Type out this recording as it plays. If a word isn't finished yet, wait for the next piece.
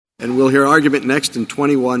And we'll hear argument next in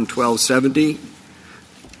 21-1270,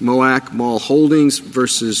 Moac Mall Holdings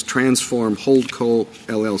versus Transform Holdco,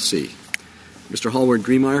 LLC. Mr.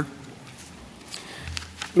 Hallward-Driemeier.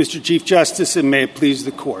 Mr. Chief Justice, and may it please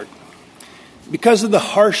the Court. Because of the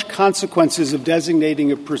harsh consequences of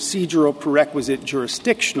designating a procedural prerequisite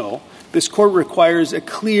jurisdictional, this Court requires a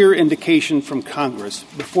clear indication from Congress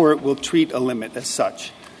before it will treat a limit as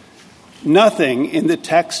such. Nothing in the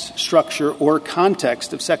text, structure, or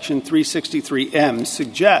context of Section 363M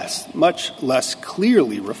suggests, much less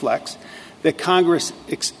clearly reflects, that Congress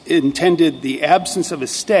intended the absence of a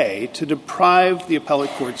stay to deprive the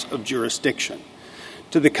appellate courts of jurisdiction.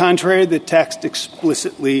 To the contrary, the text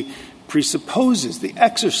explicitly presupposes the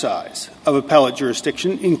exercise of appellate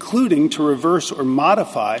jurisdiction, including to reverse or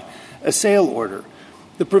modify a sale order.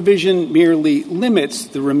 The provision merely limits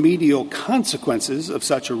the remedial consequences of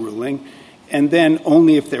such a ruling, and then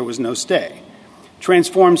only if there was no stay.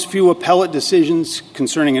 Transform's few appellate decisions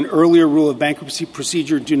concerning an earlier rule of bankruptcy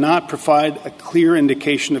procedure do not provide a clear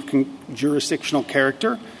indication of jurisdictional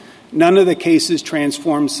character. None of the cases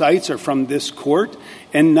Transform cites are from this Court,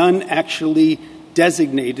 and none actually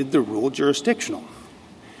designated the rule jurisdictional.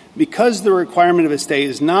 Because the requirement of a stay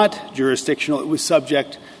is not jurisdictional, it was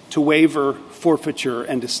subject to waiver, forfeiture,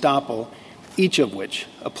 and estoppel, each of which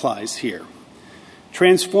applies here.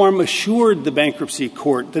 Transform assured the bankruptcy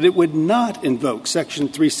court that it would not invoke Section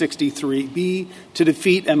 363B to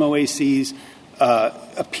defeat MOAC's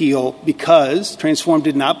appeal because Transform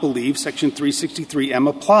did not believe Section 363M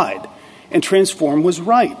applied, and Transform was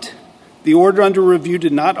right. The order under review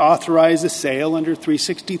did not authorize a sale under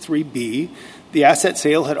 363B. The asset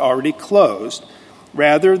sale had already closed.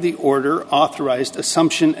 Rather, the order authorized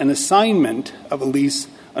assumption and assignment of a lease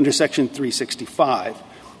under Section 365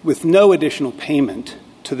 with no additional payment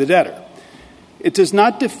to the debtor. It does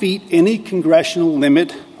not defeat any congressional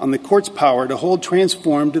limit on the court's power to hold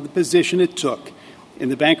Transform to the position it took in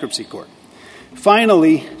the bankruptcy court.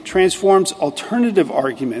 Finally, Transform's alternative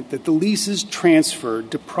argument that the leases transferred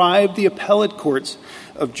deprived the appellate courts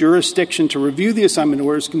of jurisdiction to review the assignment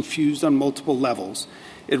order is confused on multiple levels.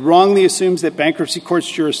 It wrongly assumes that bankruptcy court's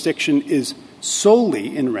jurisdiction is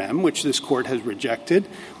solely in rem, which this Court has rejected.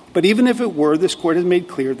 But even if it were, this Court has made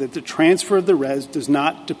clear that the transfer of the res does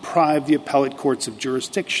not deprive the appellate courts of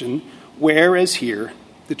jurisdiction, whereas here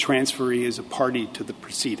the transferee is a party to the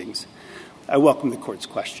proceedings. I welcome the Court's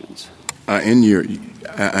questions. I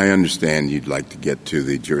understand you'd like to get to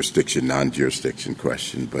the jurisdiction, non-jurisdiction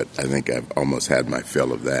question, but I think I've almost had my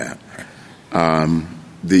fill of that.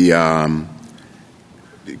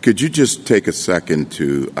 Could you just take a second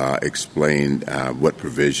to explain what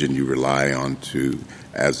provision you rely on to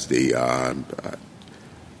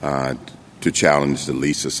challenge the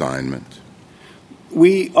lease assignment?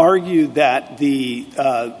 We argue that the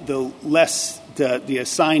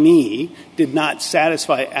assignee did not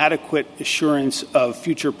satisfy adequate assurance of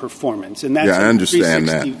future performance, and that's I understand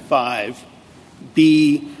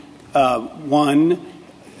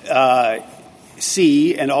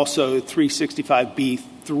 365B1C and also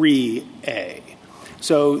 365B3A.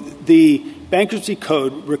 So the bankruptcy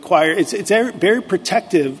code requires it's very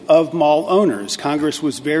protective of mall owners. Congress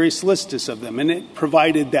was very solicitous of them, and it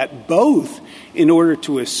provided that both in order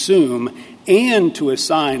to assume and to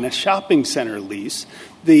assign a shopping center lease,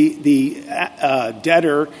 the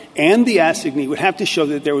debtor and the assignee would have to show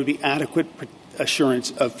that there would be adequate assurance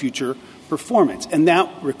of future performance. And that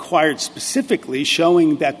required specifically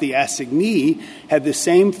showing that the assignee had the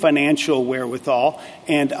same financial wherewithal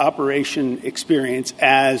and operation experience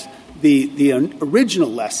as the original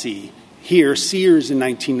lessee here, Sears, in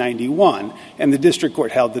 1991. And the district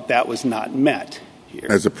court held that that was not met here.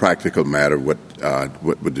 As a practical matter, what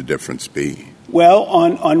would the difference be? Well,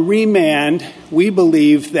 on remand, we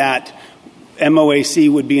believe that MOAC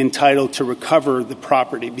would be entitled to recover the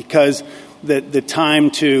property because the time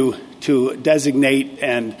to designate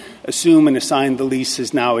and assume and assign the lease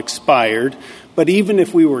has now expired. But even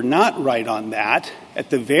if we were not right on that, at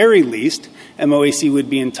the very least, MOAC would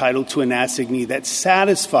be entitled to an assignee that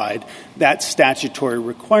satisfied that statutory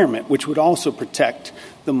requirement, which would also protect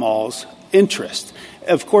the mall's interest.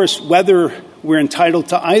 Of course, whether we're entitled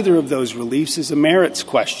to either of those reliefs is a merits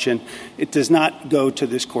question. It does not go to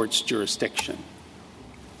this Court's jurisdiction.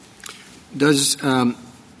 Does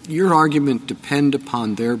your argument depend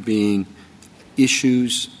upon there being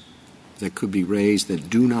issues that could be raised that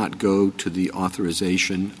do not go to the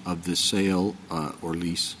authorization of the sale or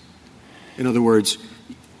lease? In other words,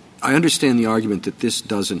 I understand the argument that this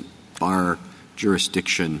doesn't bar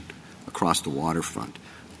jurisdiction across the waterfront,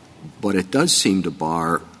 but it does seem to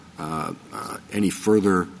bar any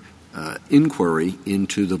further inquiry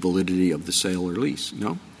into the validity of the sale or lease,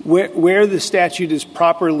 no? Where the statute is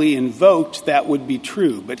properly invoked, that would be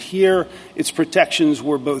true. But here, its protections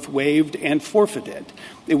were both waived and forfeited.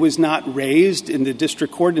 It was not raised in the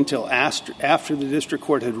district court until after the district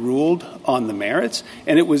court had ruled on the merits,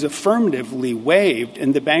 and it was affirmatively waived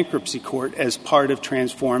in the bankruptcy court as part of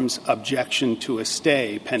Transform's objection to a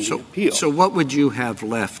stay pending appeal. So what would you have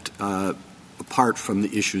left apart from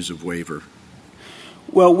the issues of waiver?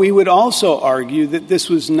 Well, we would also argue that this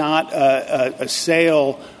was not a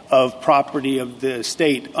sale of property of the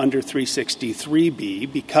estate under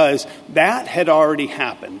 363B because that had already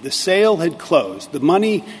happened. The sale had closed. The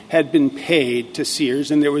money had been paid to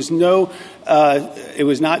Sears, and there was it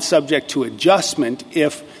was not subject to adjustment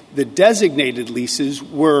if the designated leases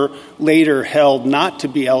were later held not to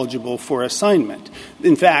be eligible for assignment.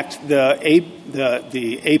 In fact, the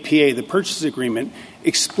APA, the purchase agreement,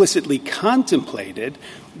 explicitly contemplated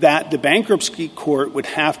that the bankruptcy court would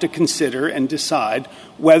have to consider and decide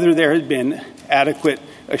whether there had been adequate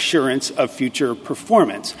assurance of future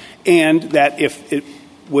performance, and that if it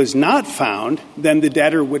was not found, then the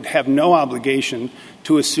debtor would have no obligation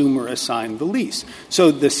to assume or assign the lease. So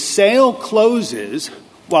the sale closes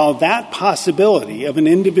while that possibility of an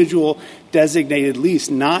individual designated lease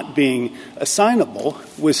not being assignable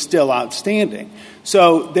was still outstanding.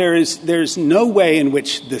 So there's no way in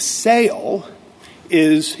which the sale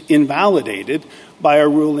is invalidated by a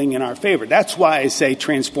ruling in our favor. That's why I say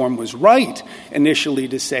Transform was right initially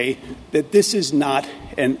to say that this is not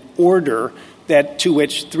an order to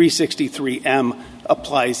which 363M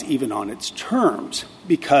applies even on its terms,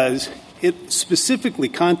 because it specifically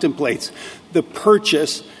contemplates the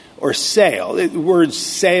purchase or sale. The words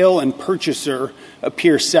sale and purchaser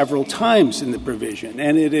appear several times in the provision,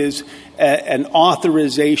 and it is an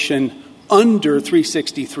authorization under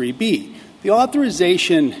 363B. The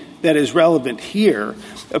authorization that is relevant here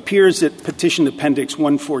appears at Petition Appendix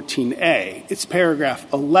 114A. It's paragraph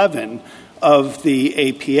 11 of the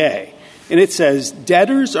APA. And it says,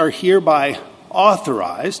 debtors are hereby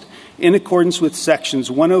authorized in accordance with Sections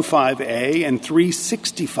 105A and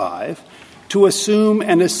 365 to assume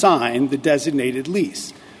and assign the designated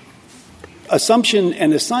lease. Assumption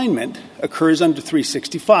and assignment occurs under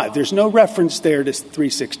 365. There's no reference there to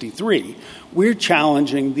 363. We're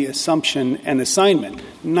challenging the assumption and assignment,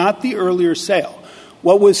 not the earlier sale.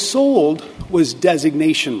 What was sold was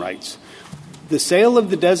designation rights. The sale of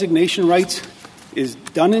the designation rights is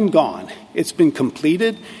done and gone. It's been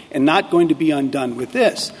completed and not going to be undone with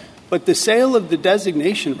this. But the sale of the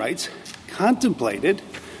designation rights contemplated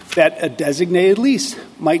that a designated lease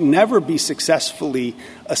might never be successfully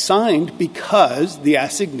assigned because the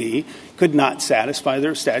assignee could not satisfy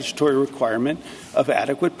their statutory requirement of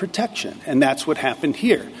adequate protection. And that's what happened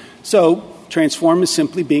here. So Transform is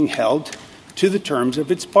simply being held to the terms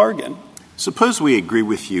of its bargain. Suppose we agree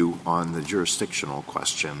with you on the jurisdictional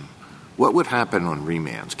question. What would happen on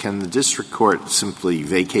remand? Can the district court simply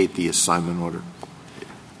vacate the assignment order?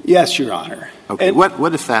 Yes, Your Honor. Okay. And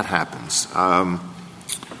what if that happens?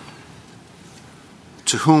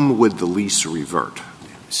 To whom would the lease revert?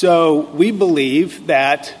 So we believe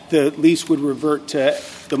that the lease would revert to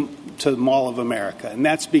the Mall of America, and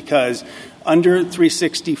that's because under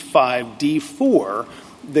 365D4,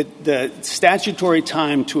 the statutory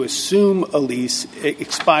time to assume a lease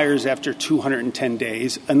expires after 210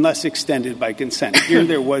 days unless extended by consent. Here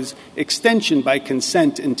there was extension by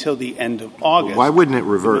consent until the end of August. Why wouldn't it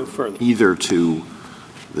revert either to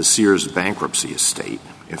the Sears bankruptcy estate,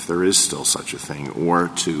 if there is still such a thing, or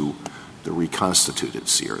to the reconstituted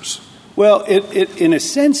Sears? Well, in a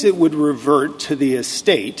sense, it would revert to the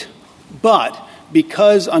estate, but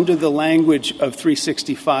because under the language of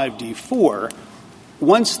 365D4,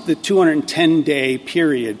 once the 210-day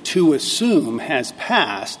period to assume has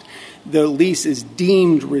passed, the lease is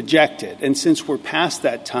deemed rejected. And since we're past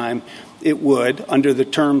that time, it would, under the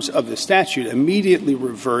terms of the statute, immediately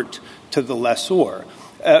revert to the lessor.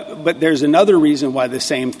 But there's another reason why the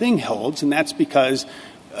same thing holds, and that's because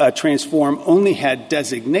Transform only had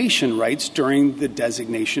designation rights during the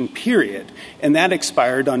designation period, and that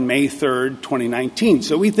expired on May 3rd, 2019.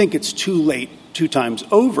 So we think it's too late, 2 times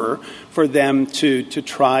over, for them to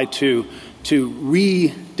try to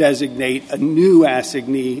redesignate a new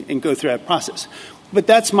assignee and go through that process. But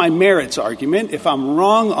that's my merits argument. If I'm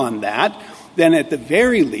wrong on that, then at the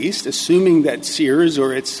very least, assuming that Sears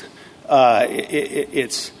or its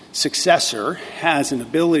successor has an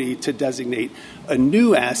ability to designate a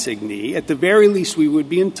new assignee, at the very least we would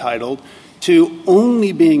be entitled to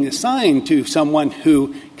only being assigned to someone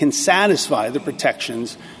who can satisfy the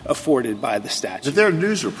protections afforded by the statute. But there are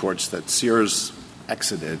news reports that Sears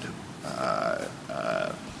exited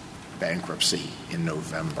bankruptcy in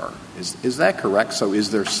November. Is that correct? So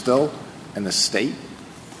is there still an estate?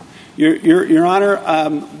 Your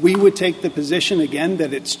Honor, we would take the position, again,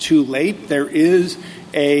 that it's too late. There is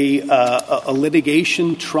a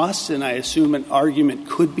litigation trust, and I assume an argument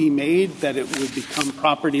could be made that it would become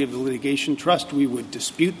property of the litigation trust. We would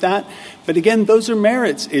dispute that. But again, those are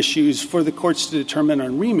merits issues for the courts to determine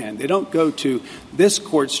on remand. They don't go to this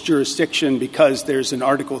court's jurisdiction because there's an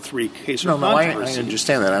Article III case of controversy. I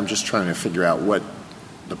understand that. I'm just trying to figure out what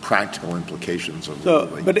the practical implications of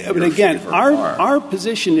but again, our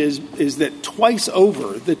position is that twice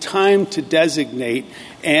over, the time to designate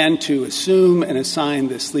and to assume and assign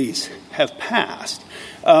this lease have passed.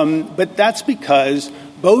 But that's because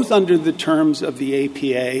both under the terms of the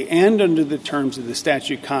APA and under the terms of the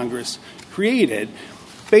statute Congress created,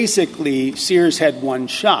 basically Sears had one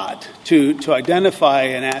shot to identify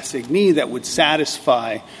an assignee that would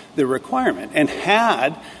satisfy the requirement. And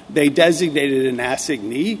had they designated an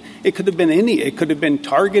assignee, it could have been any. It could have been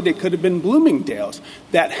Target. It could have been Bloomingdale's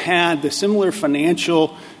that had the similar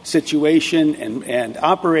financial situation and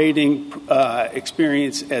operating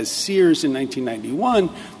experience as Sears in 1991.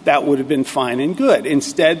 That would have been fine and good.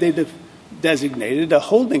 Instead, they designated a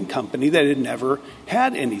holding company that had never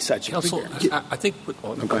had any such experience. I think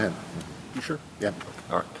go ahead. You sure? Yeah.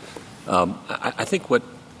 All right. I think what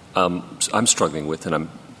I'm struggling with, and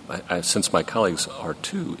since my colleagues are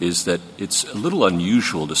too, is that it's a little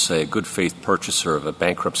unusual to say a good faith purchaser of a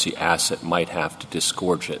bankruptcy asset might have to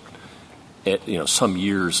disgorge it some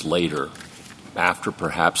years later, after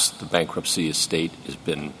perhaps the bankruptcy estate has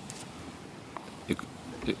been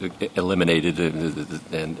eliminated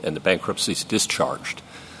and the bankruptcy is discharged.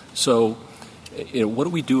 So, what do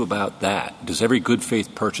we do about that? Does every good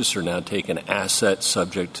faith purchaser now take an asset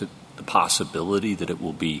subject to the possibility that it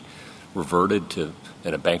will be reverted to,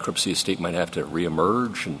 and a bankruptcy estate might have to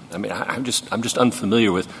reemerge? And I'm just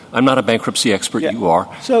unfamiliar with. I'm not a bankruptcy expert. Yeah. You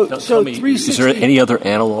are. So tell me, is there any other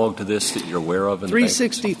analog to this that you're aware of?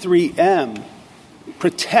 363M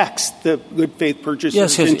protects the good faith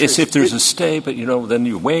purchaser's interest. Yes, if there's a stay, but then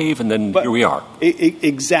you waive, and then here we are.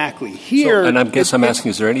 Exactly. Here, and I'm asking,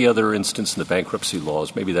 is there any other instance in the bankruptcy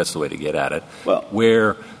laws, maybe that's the way to get at it,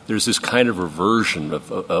 where there's this kind of reversion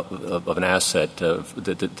of an asset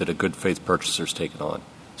that a good faith purchaser's taken on?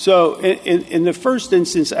 So in the first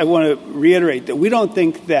instance, I want to reiterate that we don't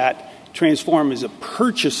think that Transform is a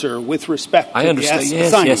purchaser with respect to the asset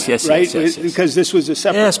assignment, right? Yes, because this was a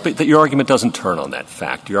separate... Yes, but your argument doesn't turn on that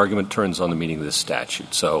fact. Your argument turns on the meaning of the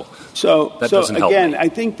statute. So that doesn't help again, me. I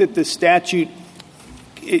think that the statute...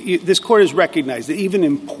 this Court has recognized that even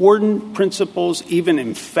important principles, even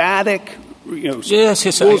emphatic... Yes,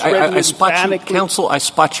 I spot you, counsel. I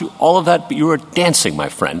spot you. All of that, but you are dancing, my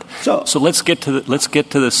friend. So let's get to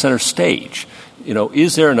the center stage.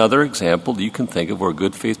 Is there another example that you can think of where a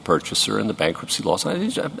good faith purchaser in the bankruptcy laws,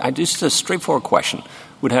 just a straightforward question,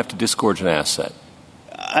 would have to disgorge an asset?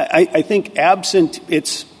 I think absent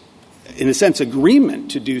its, in a sense,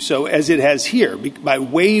 agreement to do so, as it has here, by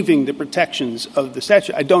waiving the protections of the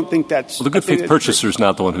statute, I don't think that's... Well, the good faith purchaser is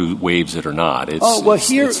not the one who waives it or not.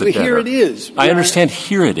 Here it is. I understand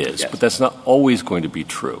here it is, yes. But that's not always going to be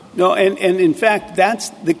true. No, and in fact, that's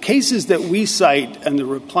the cases that we cite in the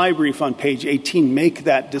reply brief on page 18 make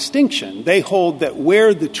that distinction. They hold that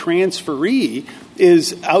where the transferee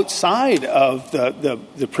is outside of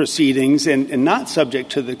the proceedings and not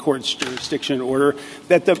subject to the court's jurisdiction order,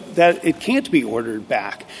 that it can't be ordered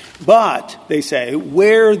back. But, they say,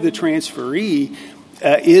 where the transferee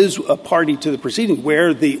is a party to the proceeding,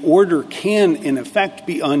 where the order can, in effect,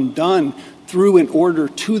 be undone through an order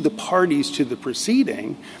to the parties to the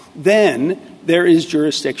proceeding, then there is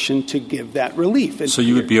jurisdiction to give that relief. So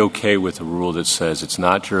you would be okay with a rule that says it's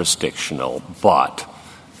not jurisdictional, but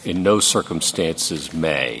in no circumstances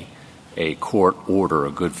may a court order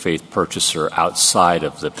a good faith purchaser outside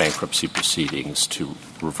of the bankruptcy proceedings to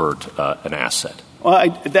revert an asset? Well,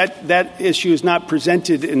 that issue is not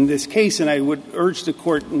presented in this case, and I would urge the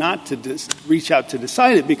court not to reach out to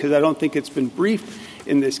decide it because I don't think it's been briefed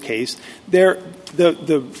in this case.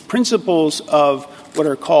 The principles of what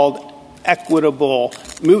are called equitable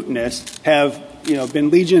mootness have been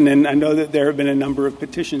legion, and I know that there have been a number of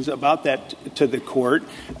petitions about that to the court.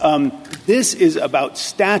 This is about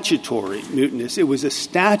statutory mootness. It was a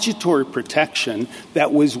statutory protection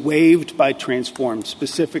that was waived by Transform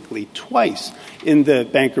specifically twice in the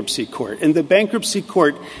bankruptcy court. And the bankruptcy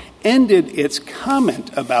court ended its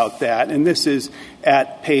comment about that, and this is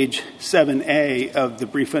at page 7A of the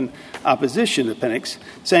brief in opposition appendix,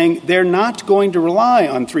 saying they're not going to rely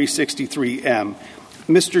on 363M.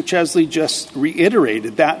 Mr. Chesley just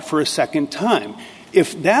reiterated that for a second time.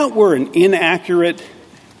 If that were an inaccurate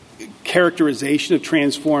characterization of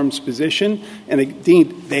Transform's position, and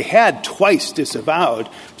indeed they had twice disavowed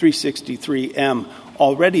 363M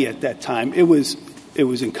already at that time, it was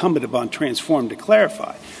incumbent upon Transform to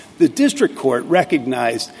clarify. The district court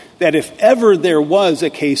recognized that if ever there was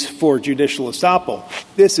a case for judicial estoppel,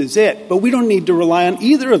 this is it. But we don't need to rely on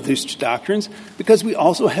either of these doctrines because we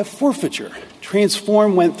also have forfeiture.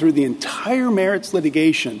 Transform went through the entire merits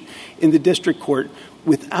litigation in the district court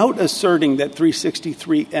without asserting that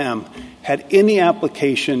 363M had any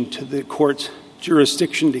application to the court's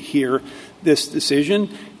jurisdiction to hear this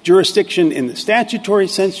decision. Jurisdiction in the statutory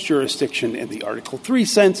sense, jurisdiction in the Article 3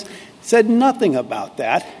 sense, said nothing about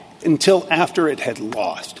that until after it had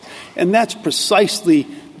lost. And that's precisely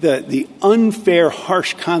the unfair,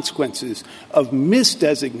 harsh consequences of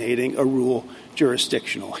misdesignating a rule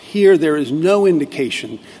jurisdictional. Here, there is no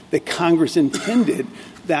indication that Congress intended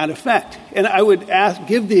that effect. And I would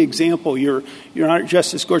give the example, Your Honor,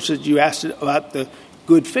 Justice Gorsuch, you asked about the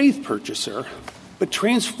good faith purchaser, but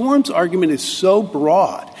Transform's argument is so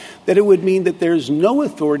broad that it would mean that there's no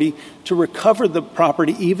authority to recover the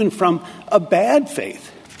property even from a bad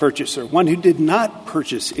faith purchaser, one who did not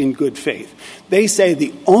purchase in good faith. They say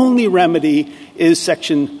the only remedy is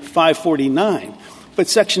Section 549. But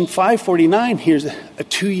Section 549, here's a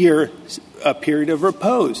 2-year period of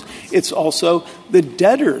repose. It's also the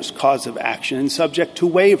debtor's cause of action and subject to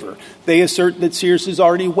waiver. They assert that Sears has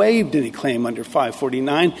already waived any claim under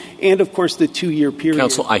 549, and, of course, the 2-year period.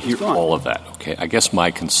 Counsel, I hear all of that, okay? I guess my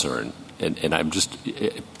concern, and I'm just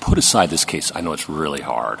 – put aside this case. I know it's really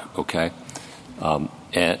hard, okay?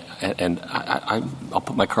 And I'll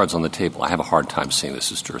put my cards on the table. I have a hard time saying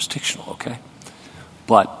this is jurisdictional, okay?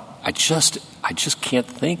 But I just can't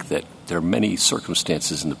think that there are many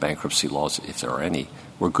circumstances in the bankruptcy laws, if there are any,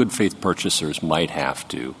 where good faith purchasers might have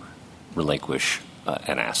to relinquish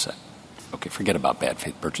an asset. Okay, forget about bad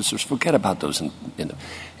faith purchasers. Forget about those.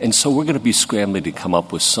 And so we're going to be scrambling to come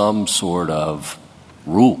up with some sort of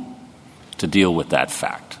rule to deal with that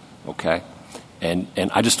fact, okay? And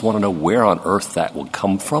I just want to know where on earth that will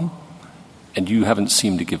come from, and you haven't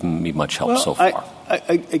seemed to give me much help so far.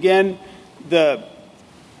 Again,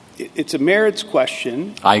 it's a merits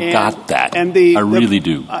question. I got that. And I really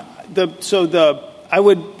do. I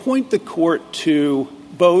would point the court to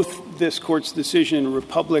both this court's decision in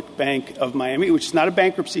Republic Bank of Miami, which is not a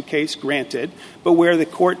bankruptcy case, granted, but where the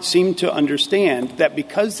court seemed to understand that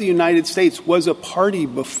because the United States was a party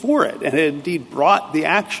before it and had indeed brought the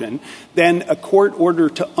action, then a court order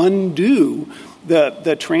to undo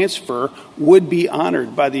the transfer would be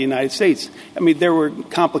honored by the United States. I mean, there were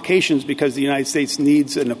complications because the United States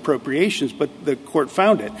needs an appropriations, but the court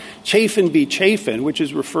found it. Chafin v. Chafin, which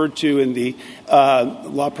is referred to in the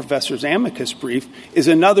law professor's amicus brief, is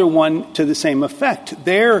another one to the same effect.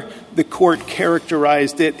 There, the court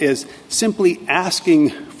characterized it as simply asking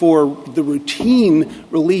for the routine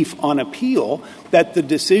relief on appeal that the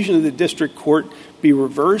decision of the district court be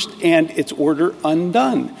reversed and its order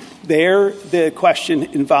undone. There, the question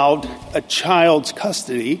involved a child's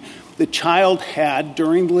custody. The child had,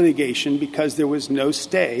 during the litigation, because there was no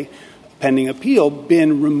stay pending appeal,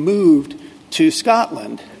 been removed to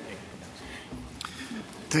Scotland.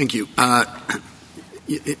 Thank you.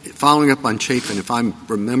 Following up on Chafin, if I'm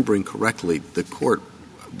remembering correctly, the court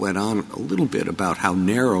went on a little bit about how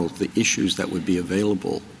narrow the issues that would be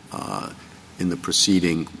available in the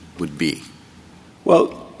proceeding would be.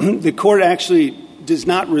 Well, the court actually does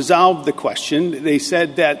not resolve the question. They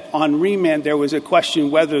said that on remand there was a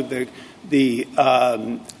question whether the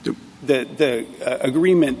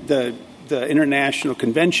agreement, the international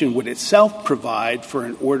convention, would itself provide for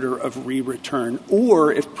an order of re-return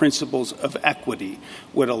or if principles of equity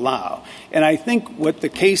would allow. And I think what the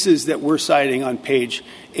cases that we're citing on page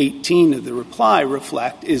 18 of the reply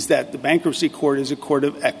reflect is that the bankruptcy court is a court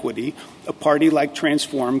of equity. A party like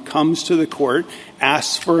Transform comes to the court,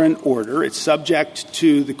 asks for an order. It's subject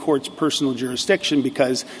to the court's personal jurisdiction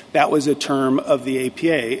because that was a term of the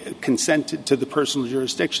APA, consented to the personal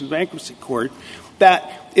jurisdiction of the bankruptcy court,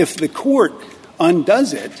 that if the court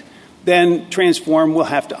undoes it, then Transform will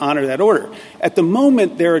have to honor that order. At the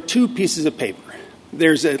moment, there are two pieces of paper.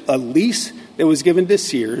 There's a lease that was given to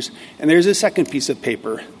Sears, and there's a second piece of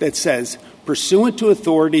paper that says, pursuant to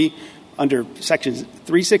authority under Section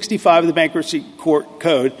 365 of the Bankruptcy Court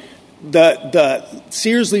Code, the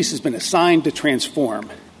Sears lease has been assigned to Transform.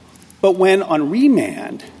 But when on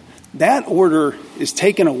remand that order is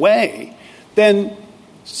taken away, then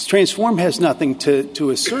Transform has nothing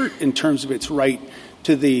to assert in terms of its right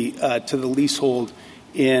to the leasehold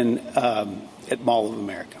in at Mall of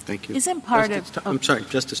America. Thank you. Isn't part of... I'm sorry,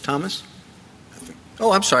 Justice Thomas?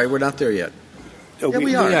 Oh, I'm sorry, we're not there yet. Oh, yeah,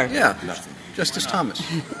 we are. Yeah. Nothing. Justice Thomas.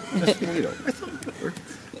 Justice Alito. I thought we were.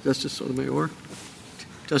 Justice Sotomayor.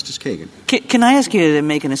 Justice Kagan. Can I ask you to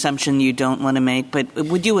make an assumption you don't want to make, but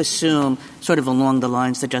would you assume, sort of along the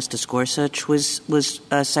lines that Justice Gorsuch was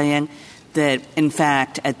saying, that, in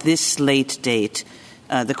fact, at this late date,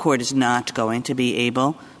 the Court is not going to be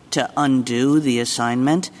able to undo the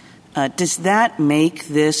assignment? Does that make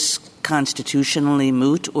this constitutionally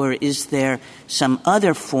moot, or is there some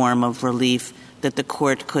other form of relief that the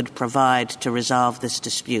Court could provide to resolve this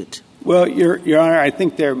dispute? Well, Your Honor, I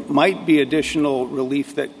think there might be additional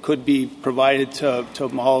relief that could be provided to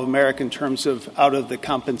Mall of America in terms of out of the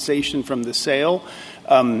compensation from the sale.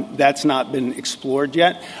 That's not been explored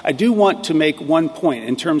yet. I do want to make one point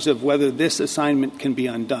in terms of whether this assignment can be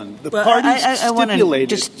undone. The parties I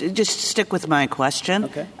stipulated... want to just stick with my question.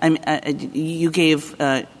 Okay. You gave...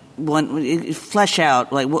 flesh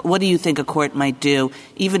out, like, what do you think a court might do,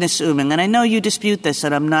 even assuming, and I know you dispute this,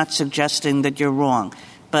 and I'm not suggesting that you're wrong,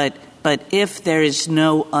 but if there is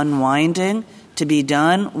no unwinding to be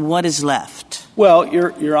done, what is left? Well,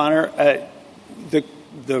 Your Honor,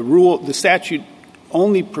 the statute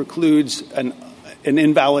only precludes an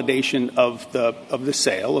invalidation of the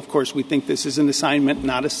sale. Of course, we think this is an assignment,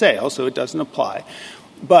 not a sale, so it doesn't apply.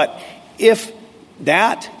 But if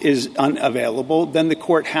that is unavailable, then the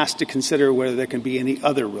Court has to consider whether there can be any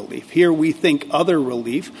other relief. Here we think other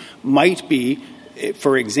relief might be,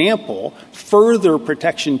 for example, further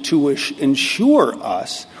protection to ensure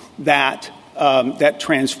us that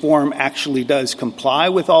Transform actually does comply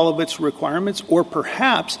with all of its requirements, or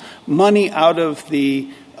perhaps money out of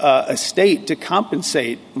the estate to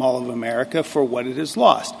compensate Mall of America for what it has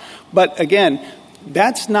lost. But again,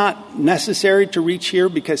 that's not necessary to reach here,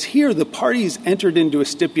 because here the parties entered into a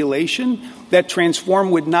stipulation that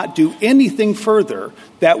Transform would not do anything further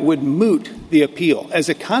that would moot the appeal. As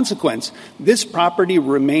a consequence, this property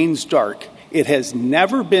remains dark. It has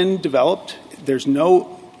never been developed. There's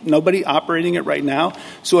nobody operating it right now.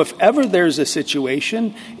 So if ever there's a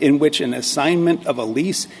situation in which an assignment of a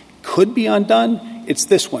lease could be undone, it's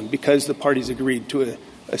this one, because the parties agreed to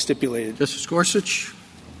a stipulated. Justice Gorsuch?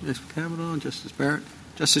 Justice Kavanaugh, Justice Barrett,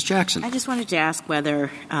 Justice Jackson. I just wanted to ask whether,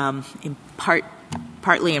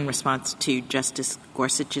 partly in response to Justice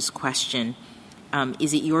Gorsuch's question,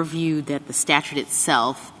 is it your view that the statute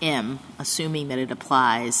itself, M, assuming that it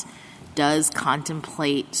applies, does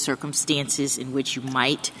contemplate circumstances in which you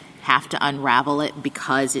might have to unravel it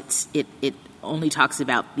because it only talks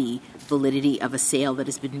about the validity of a sale that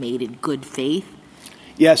has been made in good faith?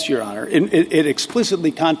 Yes, Your Honor. It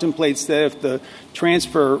explicitly contemplates that if the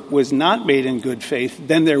transfer was not made in good faith,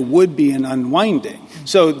 then there would be an unwinding.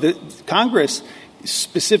 So the Congress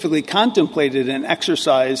specifically contemplated an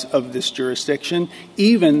exercise of this jurisdiction,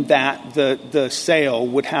 even that the sale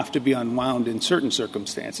would have to be unwound in certain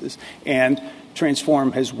circumstances. And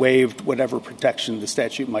Transform has waived whatever protection the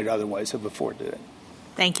statute might otherwise have afforded it.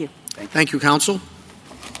 Thank you. Thank you, counsel.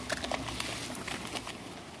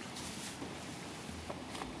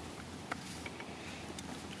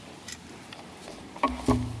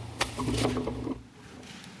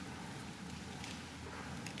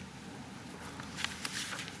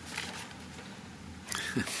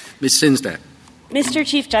 Ms. Sinsdak. Mr.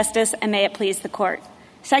 Chief Justice, and may it please the Court.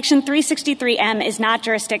 Section 363M is not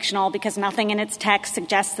jurisdictional because nothing in its text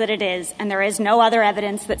suggests that it is, and there is no other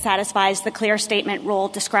evidence that satisfies the clear statement rule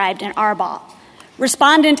described in Arbaugh.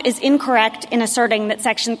 Respondent is incorrect in asserting that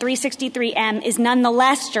Section 363M is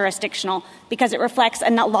nonetheless jurisdictional because it reflects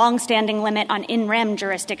a long-standing limit on in rem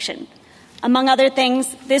jurisdiction. Among other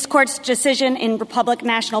things, this Court's decision in Republic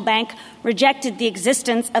National Bank rejected the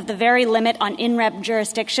existence of the very limit on in rem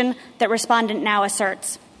jurisdiction that Respondent now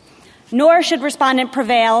asserts. Nor should Respondent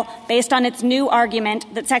prevail based on its new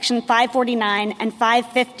argument that Section 549 and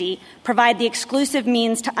 550 provide the exclusive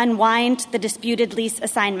means to unwind the disputed lease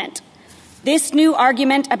assignment. This new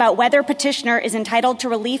argument about whether petitioner is entitled to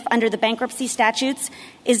relief under the bankruptcy statutes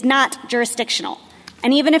is not jurisdictional.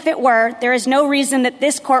 And even if it were, there is no reason that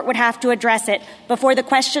this Court would have to address it before the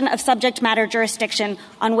question of subject matter jurisdiction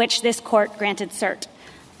on which this Court granted cert.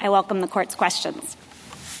 I welcome the Court's questions.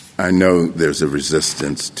 I know there's a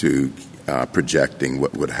resistance to projecting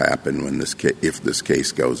what would happen if this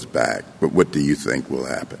case goes back, but what do you think will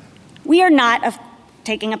happen? We are not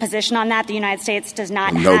taking a position on that. The United States does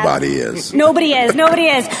not Nobody is. Nobody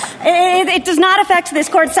is. It does not affect this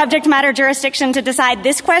court's subject matter jurisdiction to decide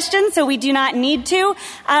this question, so we do not need to.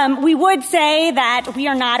 We would say that we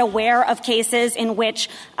are not aware of cases in which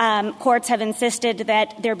courts have insisted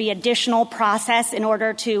that there be additional process in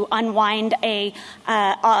order to unwind a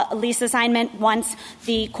lease assignment once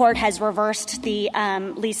the court has reversed the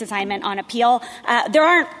lease assignment on appeal. There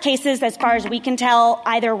aren't cases, as far as we can tell,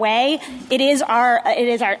 either way. It is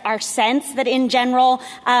our sense that in general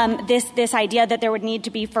this idea that there would need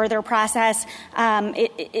to be further process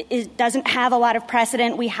it doesn't have a lot of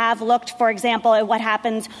precedent. We have looked, for example, at what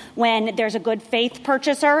happens when there's a good faith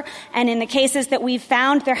purchaser, and in the cases that we've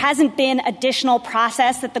found, there hasn't been additional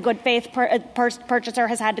process that the good faith purchaser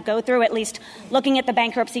has had to go through. At least looking at the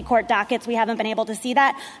bankruptcy court dockets, we haven't been able to see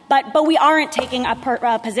that. But we aren't taking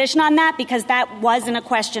a position on that because that wasn't a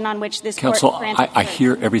question on which this Counsel, court granted. I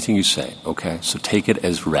hear everything you say, okay? So take it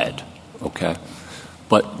as read, okay?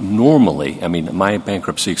 But normally, I mean, my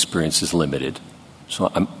bankruptcy experience is limited,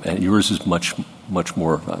 and yours is much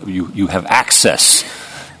more. You have access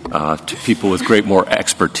to people with great more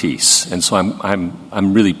expertise, and so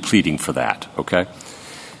I'm really pleading for that, okay?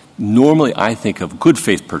 Normally, I think of good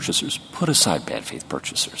faith purchasers. Put aside bad faith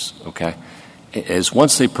purchasers, okay? As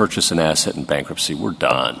once they purchase an asset in bankruptcy, we're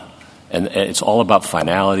done. And it's all about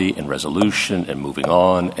finality and resolution and moving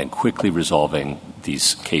on and quickly resolving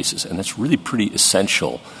these cases. And that's really pretty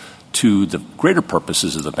essential to the greater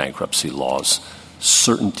purposes of the bankruptcy laws,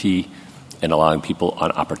 certainty and allowing people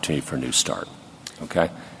an opportunity for a new start. Okay?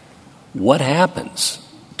 What happens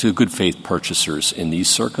to good faith purchasers in these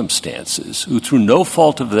circumstances who, through no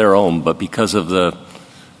fault of their own, but because of the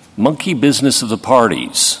monkey business of the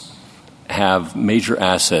parties, have major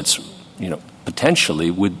assets,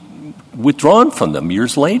 potentially withdrawn from them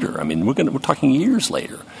years later? I mean, we're talking years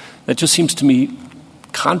later. That just seems to me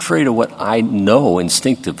contrary to what I know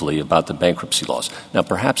instinctively about the bankruptcy laws. Now,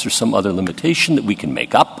 perhaps there's some other limitation that we can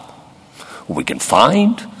make up, or we can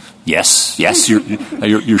find. Yes,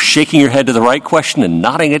 you're shaking your head to the right question and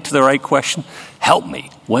nodding it to the right question. Help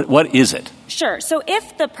me. What is it? Sure. So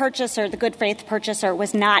if the purchaser, the good faith purchaser,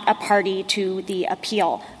 was not a party to the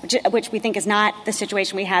appeal, which we think is not the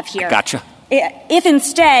situation we have here. Gotcha. If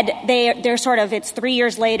instead they're sort of, it's 3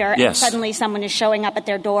 years later, yes, and suddenly someone is showing up at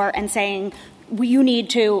their door and saying, you need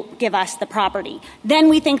to give us the property, then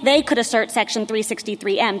we think they could assert Section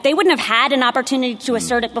 363M. They wouldn't have had an opportunity to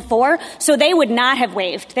assert it before, so they would not have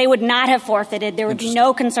waived. They would not have forfeited. There would be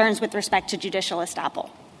no concerns with respect to judicial estoppel.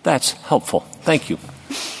 That's helpful. Thank you.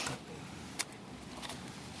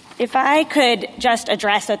 If I could just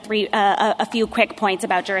address a few quick points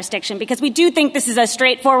about jurisdiction, because we do think this is a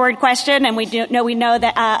straightforward question, and we know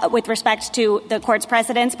that with respect to the court's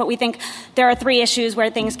precedents, but we think there are three issues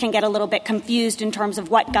where things can get a little bit confused in terms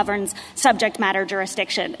of what governs subject matter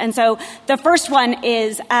jurisdiction. And so the first one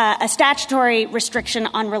is a statutory restriction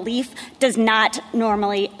on relief does not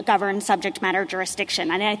normally govern subject matter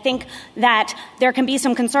jurisdiction. And I think that there can be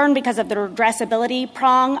some concern because of the redressability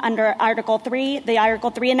prong under Article 3, the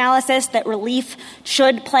Article 3 analysis, that relief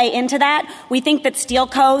should play into that. We think that Steele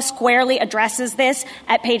Co. squarely addresses this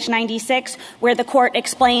at page 96, where the court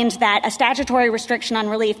explained that a statutory restriction on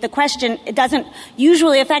relief, the question, it doesn't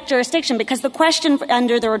usually affect jurisdiction because the question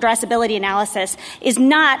under the redressability analysis is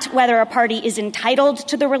not whether a party is entitled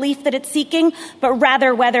to the relief that it's seeking, but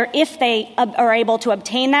rather whether if they are able to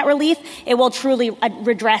obtain that relief, it will truly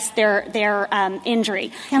redress their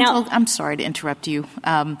injury. Counsel, I'm sorry to interrupt you,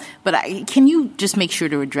 but can you just make sure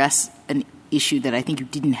to address an issue that I think you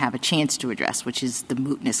didn't have a chance to address, which is the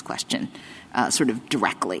mootness question, sort of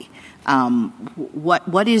directly.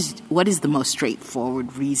 What is the most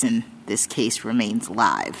straightforward reason this case remains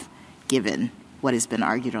live, given what has been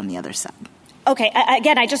argued on the other side? Okay.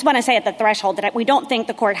 Again, I just want to say at the threshold that we don't think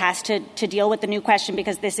the court has to deal with the new question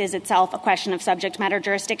because this is itself a question of subject matter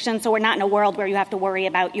jurisdiction. So we're not in a world where you have to worry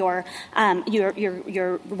about your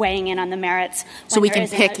weighing in on the merits. So we can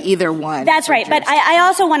pick either one. That's right. But I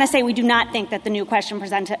also want to say we do not think that the new question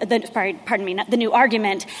the new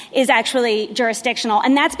argument is actually jurisdictional.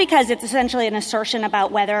 And that's because it's essentially an assertion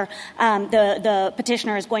about whether the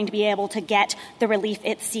petitioner is going to be able to get the relief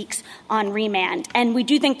it seeks on remand. And we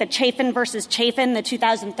do think that Chafin versus Chafin, the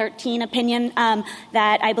 2013 opinion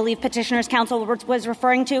that I believe Petitioner's Counsel was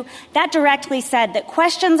referring to, that directly said that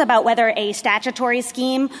questions about whether a statutory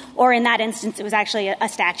scheme, or in that instance it was actually a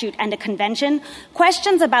statute and a convention,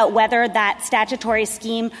 questions about whether that statutory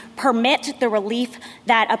scheme permit the relief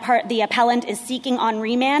that the appellant is seeking on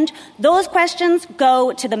remand, those questions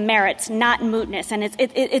go to the merits, not mootness. And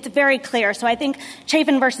it's very clear. So I think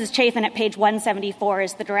Chafin versus Chafin at page 174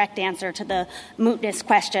 is the direct answer to the mootness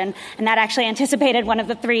question. And that actually anticipated one of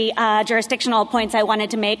the three jurisdictional points I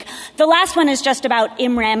wanted to make. The last one is just about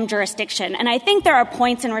in rem jurisdiction. And I think there are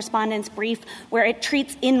points in Respondent's brief where it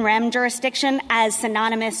treats in rem jurisdiction as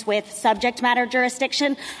synonymous with subject matter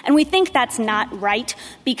jurisdiction. And we think that's not right,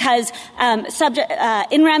 because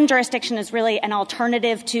in rem jurisdiction is really an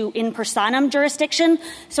alternative to in personam jurisdiction.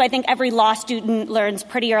 So I think every law student learns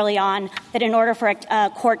pretty early on that in order for a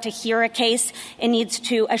court to hear a case, it needs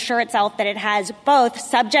to assure itself that it has both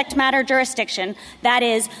subject matter jurisdiction, that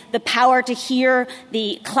is, the power to hear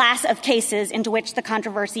the class of cases into which the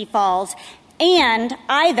controversy falls, and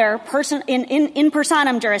either in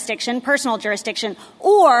personam jurisdiction, personal jurisdiction,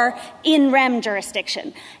 or in rem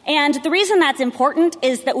jurisdiction. And the reason that's important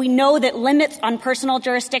is that we know that limits on personal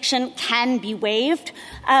jurisdiction can be waived,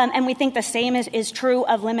 and we think the same is true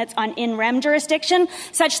of limits on in rem jurisdiction,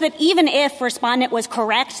 such that even if Respondent was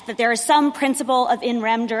correct that there is some principle of in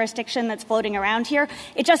rem jurisdiction that's floating around here,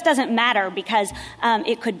 it just doesn't matter because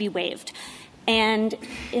it could be waived. And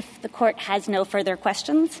if the Court has no further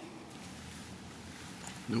questions.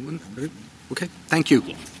 No one? Okay. Thank you.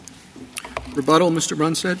 Rebuttal, Mr.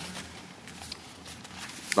 Brunstad?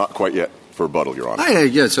 Not quite yet for rebuttal, Your Honor.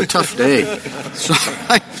 Yeah, it's a tough day.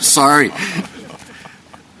 Sorry.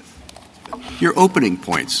 Your opening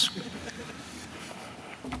points.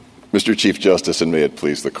 Mr. Chief Justice, and may it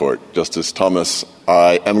please the Court. Justice Thomas,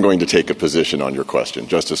 I am going to take a position on your question.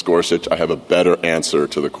 Justice Gorsuch, I have a better answer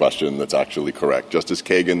to the question that's actually correct. Justice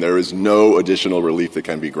Kagan, there is no additional relief that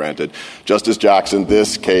can be granted. Justice Jackson,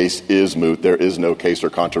 this case is moot. There is no case or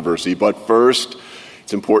controversy. But first,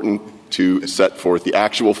 it's important to set forth the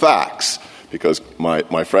actual facts, because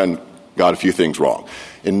my friend got a few things wrong.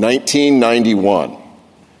 In 1991,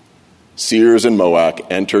 Sears and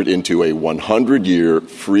Moak entered into a 100-year,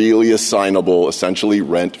 freely assignable, essentially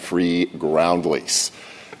rent-free ground lease.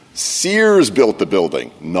 Sears built the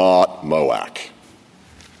building, not Moak.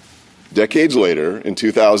 Decades later, in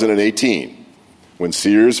 2018, when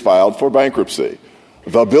Sears filed for bankruptcy,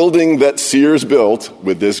 the building that Sears built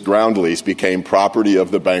with this ground lease became property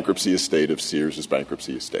of the bankruptcy estate of Sears'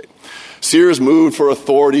 bankruptcy estate. Sears moved for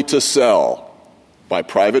authority to sell, by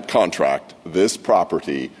private contract, this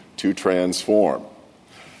property to Transform.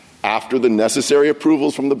 After the necessary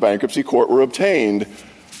approvals from the bankruptcy court were obtained,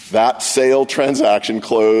 that sale transaction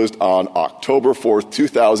closed on October 4th,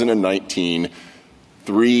 2019,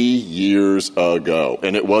 3 years ago.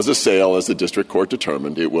 And it was a sale, as the district court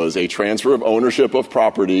determined. It was a transfer of ownership of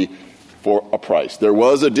property for a price. There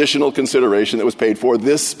was additional consideration that was paid for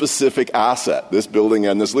this specific asset, this building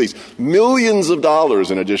and this lease. Millions of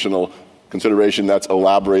dollars in additional consideration that's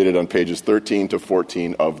elaborated on pages 13 to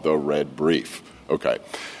 14 of the red brief. Okay.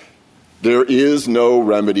 There is no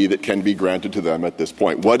remedy that can be granted to them at this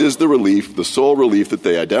point. What is the relief, the sole relief that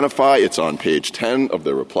they identify? It's on page 10 of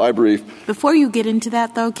their reply brief. Before you get into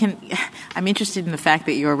that, though, I'm interested in the fact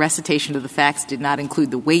that your recitation of the facts did not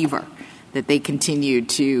include the waiver that they continued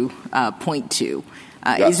to point to.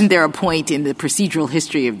 Yes. Isn't there a point in the procedural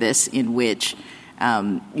history of this in which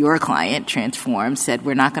your client, Transform, said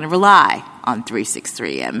we're not going to rely on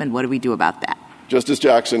 363M, and what do we do about that? Justice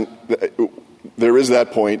Jackson, there is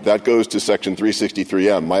that point. That goes to Section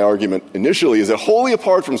 363M. My argument initially is that wholly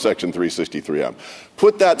apart from Section 363M,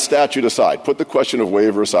 put that statute aside, put the question of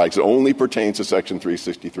waiver aside, because it only pertains to Section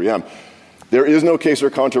 363M. There is no case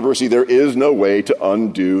or controversy. There is no way to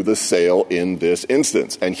undo the sale in this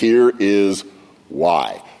instance. And here is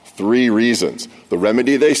why. 3 reasons. The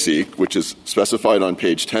remedy they seek, which is specified on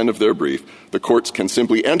page 10 of their brief, the courts can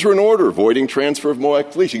simply enter an order voiding transfer of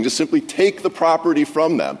Moak lease. You can just simply take the property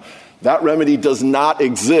from them. That remedy does not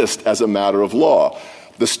exist as a matter of law.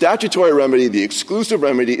 The statutory remedy, the exclusive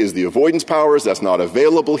remedy, is the avoidance powers. That's not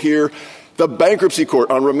available here. The bankruptcy court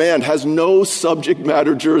on remand has no subject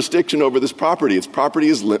matter jurisdiction over this property.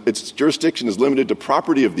 Its jurisdiction is limited to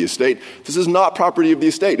property of the estate. This is not property of the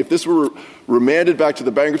estate. If this were remanded back to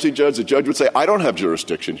the bankruptcy judge, the judge would say, I don't have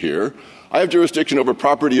jurisdiction here. I have jurisdiction over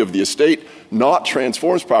property of the estate, not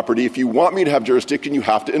Transform's property. If you want me to have jurisdiction, you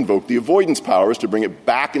have to invoke the avoidance powers to bring it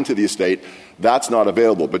back into the estate. That's not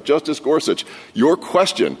available. But Justice Gorsuch, your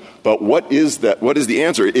question about what is the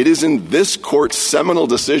answer? It is in this court's seminal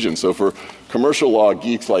decision. So for commercial law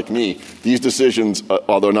geeks like me, these decisions,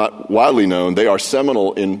 although not widely known, they are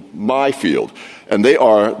seminal in my field. And they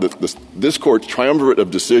are this court's triumvirate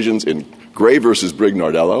of decisions in Gray versus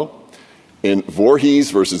Brigg-Nardello, in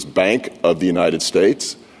Voorhees versus Bank of the United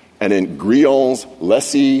States, and in Grion's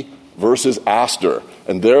Lessee versus Astor.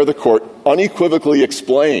 And there the court unequivocally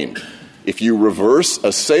explained, if you reverse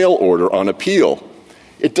a sale order on appeal,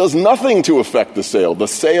 it does nothing to affect the sale. The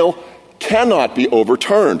sale cannot be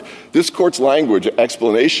overturned. This court's language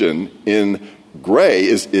explanation in Gray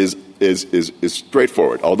is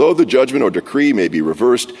straightforward. Although the judgment or decree may be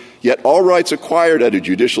reversed, yet all rights acquired at a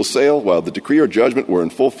judicial sale while the decree or judgment were in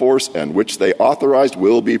full force and which they authorized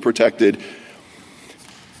will be protected.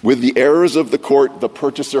 With the errors of the court, the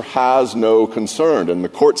purchaser has no concern. And the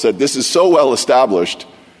court said this is so well established,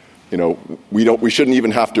 we shouldn't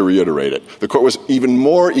even have to reiterate it. The court was even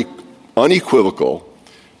more unequivocal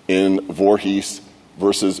in Voorhees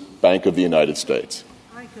versus Bank of the United States.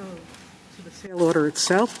 I go to the sale order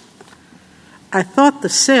itself. I thought the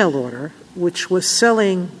sale order, which was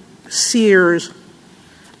selling Sears'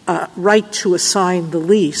 right to assign the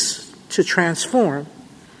lease to Transform,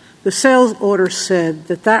 the sales order said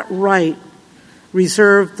that right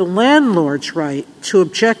reserved the landlord's right to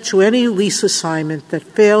object to any lease assignment that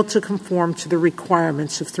failed to conform to the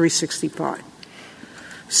requirements of 365.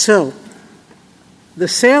 So the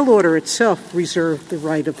sale order itself reserved the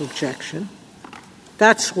right of objection.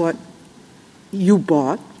 That's what you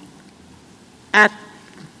bought. At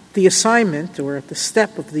the assignment or at the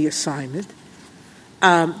step of the assignment,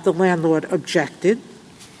 the landlord objected,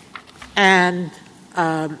 and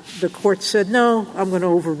the court said, no, I'm going to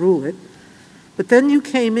overrule it. But then you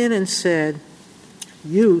came in and said,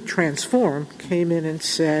 Transform, came in and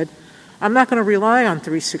said, I'm not going to rely on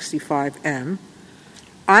 365M.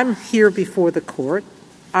 I'm here before the court.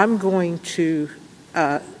 I'm going to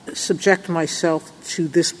subject myself to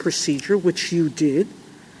this procedure, which you did.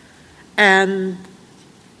 And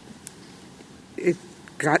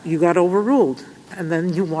you got overruled, and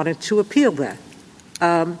then you wanted to appeal that.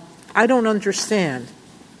 I don't understand.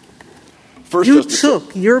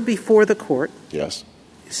 You're before the court. Yes.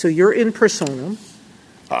 So you're in personam.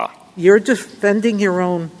 You're defending your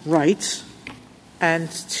own rights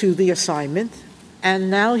and to the assignment,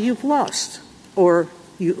 and now you've lost, or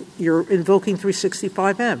you're invoking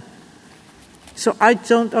 365M. So I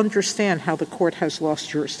don't understand how the court has lost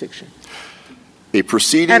jurisdiction. A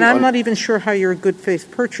proceeding, and I'm not even sure how you're a good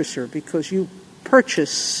faith purchaser, because you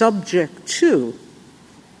purchase subject to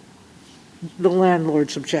the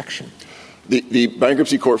landlord's objection. The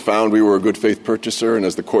bankruptcy court found we were a good faith purchaser, and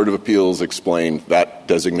as the Court of Appeals explained, that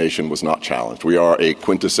designation was not challenged. We are a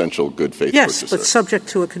quintessential good faith purchaser. Yes, but subject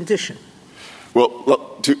to a condition. Well,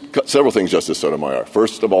 look, several things, Justice Sotomayor.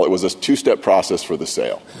 First of all, it was a two-step process for the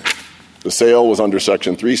sale. The sale was under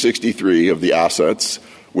Section 363 of the assets,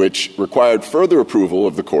 which required further approval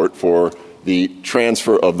of the court for the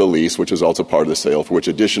transfer of the lease, which is also part of the sale, for which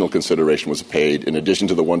additional consideration was paid in addition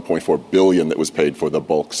to the $1.4 billion that was paid for the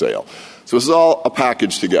bulk sale. So this is all a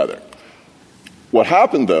package together. What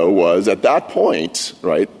happened, though, was at that point,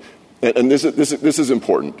 right, and this is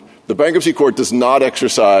important, the bankruptcy court does not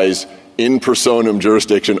exercise in personam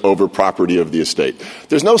jurisdiction over property of the estate.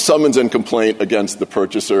 There's no summons and complaint against the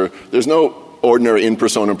purchaser. There's no ordinary in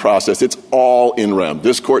personam process. It's all in rem.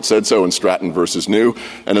 This court said so in Stratton versus New.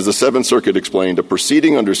 And as the Seventh Circuit explained, a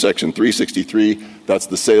proceeding under Section 363, that's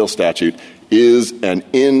the sale statute, is an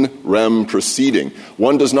in rem proceeding.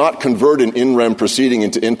 One does not convert an in rem proceeding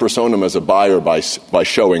into in personam as a buyer by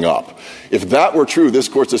showing up. If that were true, this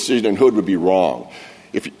court's decision in Hood would be wrong.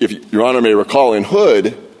 If Your Honor may recall, in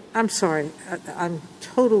Hood... I'm sorry. I'm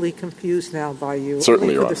totally confused now by you.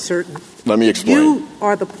 Certainly, Your Honor. Let me explain. You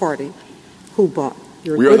are the party who bought.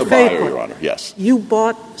 We are the buyer, Your Honor, yes. You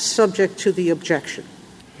bought subject to the objection.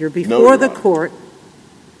 You're before the court.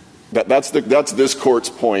 That's this court's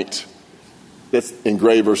point. That's in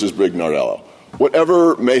Gray versus Brigg-Nardello.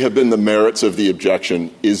 Whatever may have been the merits of the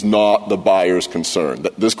objection is not the buyer's concern.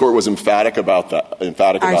 This court was emphatic about that.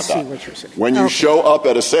 I see what you're saying. When you show up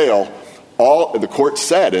at a sale, all the court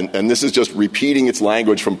said, and this is just repeating its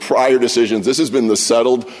language from prior decisions, this has been the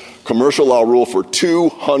settled commercial law rule for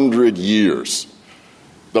 200 years.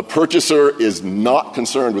 The purchaser is not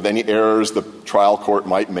concerned with any errors the trial court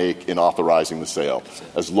might make in authorizing the sale.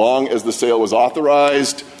 As long as the sale was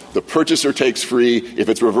authorized, the purchaser takes free. If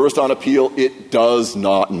it's reversed on appeal, it does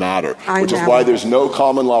not matter, which is why there's no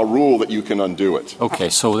common law rule that you can undo it. Okay,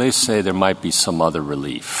 so they say there might be some other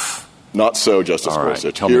relief. Not so, Justice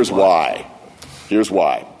Gorsuch. Here's why. Here's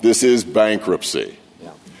why. This is bankruptcy.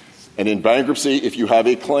 And in bankruptcy, if you have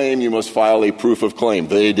a claim, you must file a proof of claim.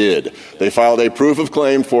 They did. They filed a proof of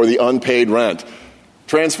claim for the unpaid rent.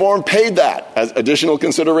 Transform paid that as additional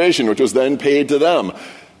consideration, which was then paid to them.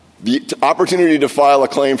 The opportunity to file a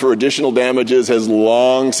claim for additional damages has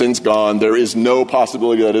long since gone. There is no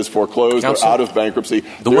possibility that is foreclosed or out of bankruptcy.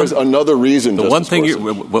 There's another reason. The one thing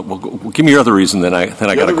give me your other reason, then I got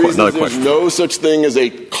another question. There's no such thing as a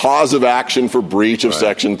cause of action for breach of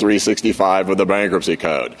Section 365 of the Bankruptcy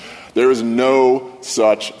Code. There is no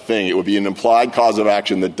such thing. It would be an implied cause of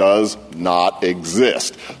action that does not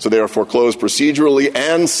exist. So they are foreclosed procedurally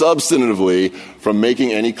and substantively from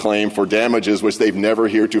making any claim for damages which they've never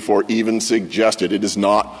heretofore even suggested. It is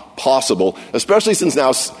not possible, especially since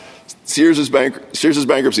now Sears's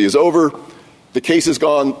bankruptcy is over. The case is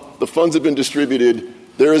gone. The funds have been distributed.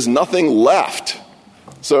 There is nothing left.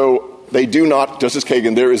 So they do not, Justice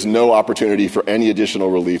Kagan, there is no opportunity for any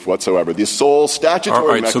additional relief whatsoever. The sole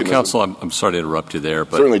statutory mechanism. So, counsel, I'm sorry to interrupt you there.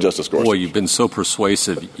 But certainly, Justice Gorsuch. Boy, you've been so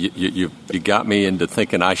persuasive. You got me into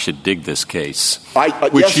thinking I should dig this case.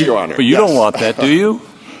 Yes, Your Honor. But you don't want that, do you?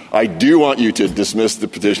 I do want you to dismiss the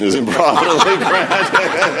petition as improperly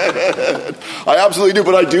granted. I absolutely do,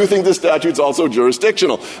 but I do think the statute's also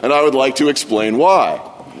jurisdictional, and I would like to explain why.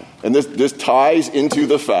 And this ties into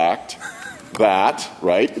the fact that,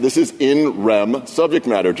 this is in rem subject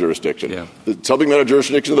matter jurisdiction. Yeah. The subject matter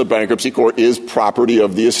jurisdiction of the bankruptcy court is property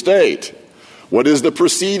of the estate. What is the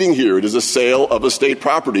proceeding here? It is a sale of estate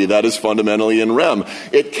property. That is fundamentally in rem.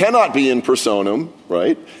 It cannot be in personam,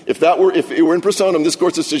 right? If it were in personam, this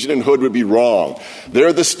court's decision in Hood would be wrong.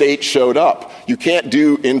 There the state showed up. You can't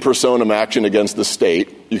do in personam action against the state.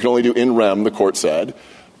 You can only do in rem, the court said.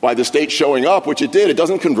 By the state showing up, which it did, it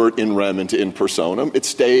doesn't convert in rem into in personam. It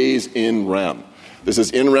stays in rem. This is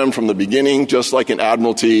in rem from the beginning, just like in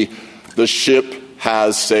Admiralty. The ship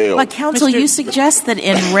has sailed. But, counsel, you suggest that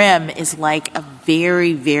in rem is like a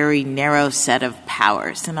very, very narrow set of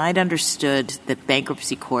powers. And I'd understood that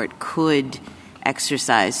bankruptcy court could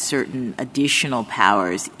exercise certain additional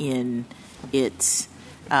powers in its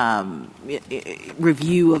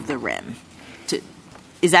review of the rem.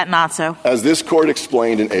 Is that not so? As this court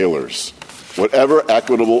explained in Ehlers, whatever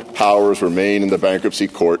equitable powers remain in the bankruptcy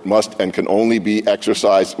court must and can only be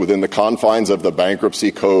exercised within the confines of the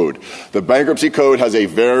bankruptcy code. The bankruptcy code has a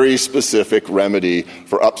very specific remedy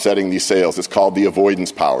for upsetting these sales. It's called the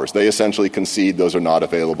avoidance powers. They essentially concede those are not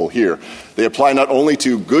available here. They apply not only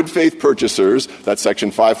to good faith purchasers, that's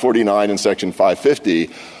Section 549 and Section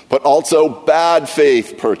 550, but also bad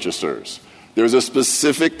faith purchasers. There's a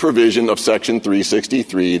specific provision of Section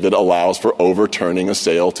 363 that allows for overturning a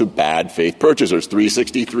sale to bad faith purchasers,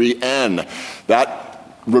 363N.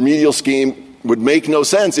 That remedial scheme would make no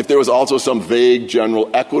sense if there was also some vague general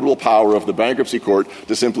equitable power of the bankruptcy court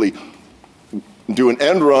to simply do an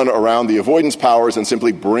end run around the avoidance powers and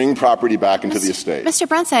simply bring property back into the estate. Mr.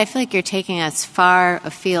 Brunside, I feel like you're taking us far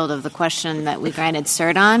afield of the question that we granted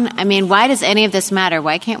cert on. I mean, why does any of this matter?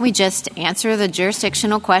 Why can't we just answer the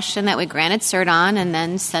jurisdictional question that we granted cert on and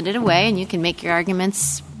then send it away and you can make your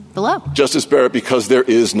arguments below? Justice Barrett, because there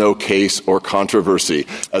is no case or controversy.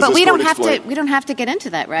 But we don't have to get into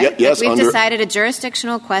that, right? Yes, we've decided a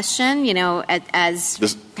jurisdictional question,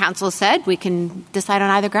 as counsel said, we can decide on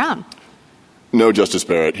either ground. No, Justice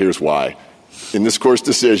Barrett. Here's why. In this court's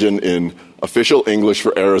decision in official English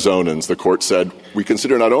for Arizonans, the court said, we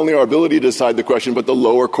consider not only our ability to decide the question, but the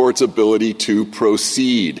lower court's ability to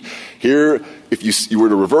proceed. Here, if you were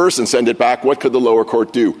to reverse and send it back, what could the lower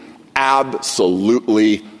court do?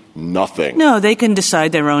 Absolutely nothing. No, they can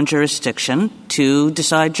decide their own jurisdiction to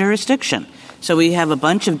decide jurisdiction. So we have a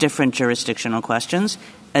bunch of different jurisdictional questions.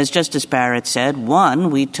 As Justice Barrett said, one,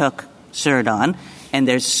 we took cert on, and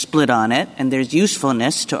there's split on it, and there's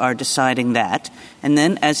usefulness to our deciding that. And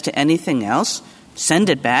then as to anything else, send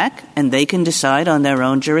it back, and they can decide on their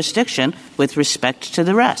own jurisdiction with respect to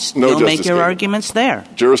the rest. No, You'll Justice make your Kagan. Arguments there.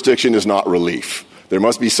 Jurisdiction is not relief. There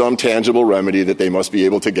must be some tangible remedy that they must be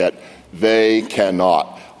able to get. They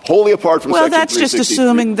cannot. Wholly apart from Section 363. Well, that's just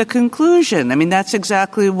assuming the conclusion. I mean, that's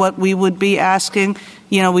exactly what we would be asking.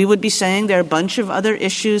 We would be saying there are a bunch of other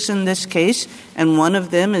issues in this case, and one of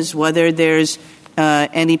them is whether there's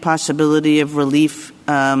any possibility of relief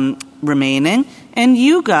remaining. And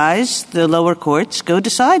you guys, the lower courts, go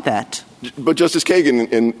decide that. But, Justice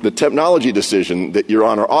Kagan, in the technology decision that Your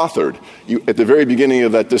Honor authored, at the very beginning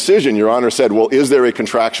of that decision, Your Honor said, well, is there a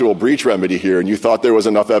contractual breach remedy here? And you thought there was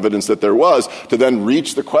enough evidence that there was to then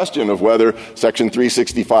reach the question of whether Section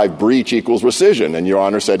 365 breach equals rescission. And Your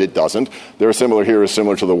Honor said it doesn't. Their similar here is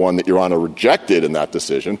similar to the one that Your Honor rejected in that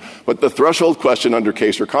decision. But the threshold question under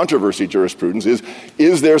case or controversy jurisprudence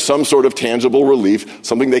is there some sort of tangible relief,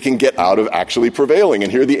 something they can get out of actually prevailing?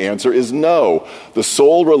 And here the answer is no. The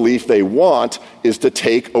sole relief they want is to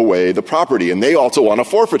take away the property. And they also want a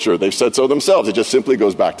forfeiture. They've said so themselves. It just simply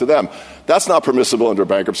goes back to them. That's not permissible under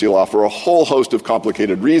bankruptcy law for a whole host of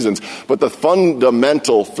complicated reasons. But the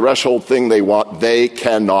fundamental threshold thing they want, they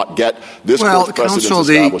cannot get. This court's precedent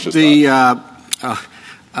establishes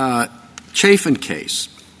that. Chafin case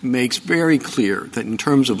makes very clear that in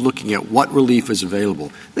terms of looking at what relief is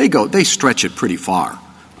available, they stretch it pretty far.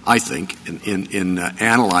 I think, in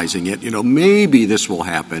analyzing it, maybe this will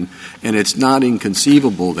happen, and it's not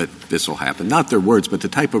inconceivable that this will happen. Not their words, but the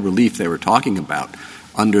type of relief they were talking about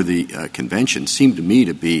under the convention seemed to me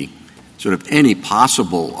to be sort of any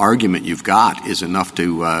possible argument you've got is enough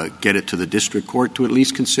to get it to the district court to at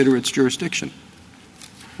least consider its jurisdiction.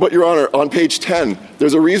 But, Your Honor, on page 10,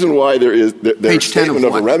 there's a reason why their statement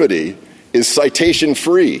of a remedy is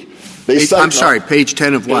citation-free. Page 10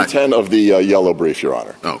 of what? Page 10 of the yellow brief, Your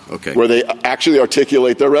Honor. Oh, okay. Where they actually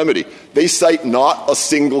articulate their remedy. They cite not a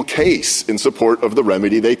single case in support of the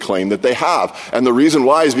remedy they claim that they have. And the reason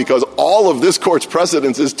why is because all of this court's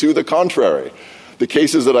precedence is to the contrary. The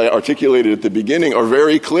cases that I articulated at the beginning are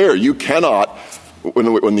very clear. You cannot,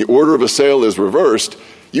 when the order of a sale is reversed,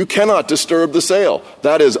 you cannot disturb the sale.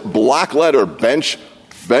 That is black letter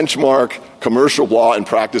benchmark commercial law and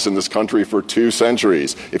practice in this country for 2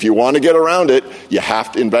 centuries. If you want to get around it, you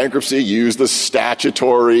have to, in bankruptcy, use the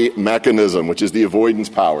statutory mechanism, which is the avoidance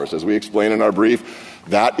powers. As we explain in our brief,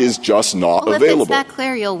 that is just not available. If it's that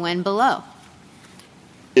clear, you'll win below.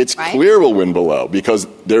 It's clear we'll win below because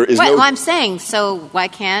there is no... Well, I'm saying, so why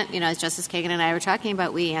can't, as Justice Kagan and I were talking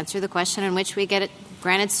about, we answer the question in which we get it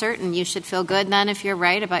granted cert, and you should feel good then if you're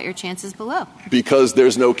right about your chances below. Because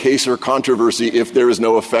there's no case or controversy if there is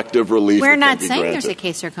no effective relief. We're not saying there's a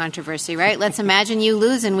case or controversy, right? Let's imagine you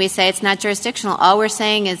lose and we say it's not jurisdictional. All we're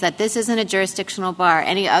saying is that this isn't a jurisdictional bar.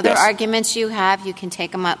 Any other arguments you have, you can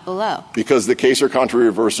take them up below. Because the case or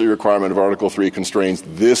controversy requirement of Article 3 constrains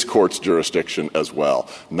this court's jurisdiction as well,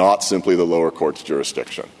 not simply the lower court's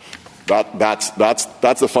jurisdiction. That's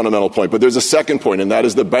the fundamental point. But there's a second point, and that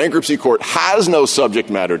is the bankruptcy court has no subject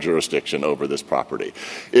matter jurisdiction over this property.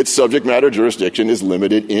 Its subject matter jurisdiction is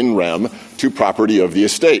limited in rem to property of the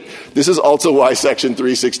estate. This is also why Section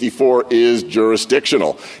 364 is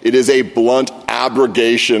jurisdictional. It is a blunt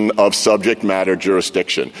abrogation of subject matter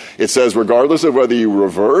jurisdiction. It says regardless of whether you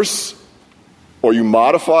reverse or you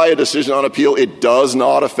modify a decision on appeal, it does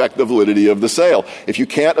not affect the validity of the sale. If you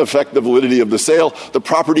can't affect the validity of the sale, the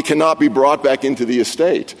property cannot be brought back into the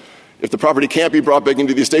estate. If the property can't be brought back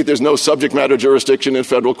into the estate, there's no subject matter jurisdiction in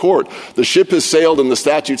federal court. The ship has sailed and the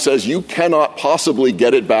statute says you cannot possibly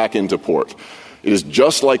get it back into port. It is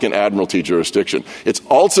just like an admiralty jurisdiction. It's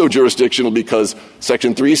also jurisdictional because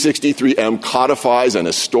Section 363M codifies an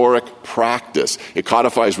historic practice. It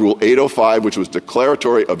codifies Rule 805, which was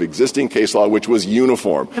declaratory of existing case law, which was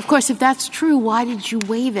uniform. Of course, if that's true, why did you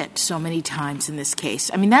waive it so many times in this case?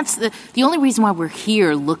 I mean, that's the only reason why we're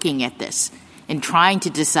here looking at this and trying to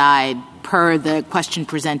decide, per the question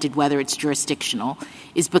presented, whether it's jurisdictional,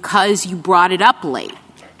 is because you brought it up late.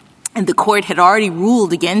 And the court had already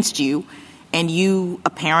ruled against you, and you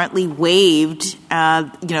apparently waived,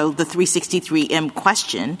 the 363M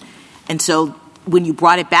question. And so when you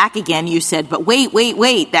brought it back again, you said, but wait,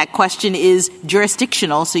 that question is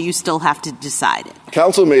jurisdictional, so you still have to decide it.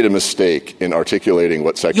 Counsel made a mistake in articulating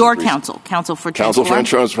what Section Your counsel for Transform? Counsel for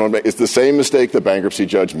Transform. It's the same mistake the bankruptcy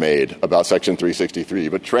judge made about Section 363.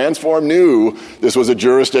 But Transform knew this was a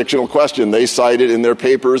jurisdictional question. They cited in their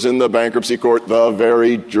papers in the bankruptcy court the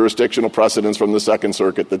very jurisdictional precedents from the Second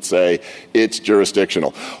Circuit that say it's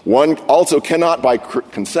jurisdictional. One also cannot, by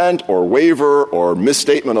consent or waiver or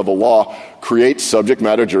misstatement of a law, create subject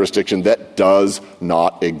matter jurisdiction that does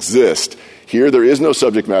not exist. Here, there is no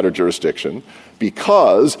subject matter jurisdiction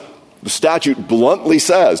because the statute bluntly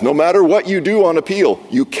says no matter what you do on appeal,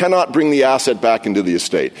 you cannot bring the asset back into the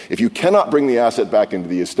estate. If you cannot bring the asset back into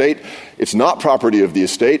the estate, it's not property of the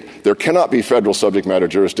estate. There cannot be federal subject matter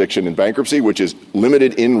jurisdiction in bankruptcy, which is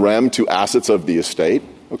limited in rem to assets of the estate.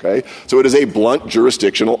 Okay? So it is a blunt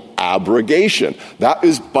jurisdictional abrogation. That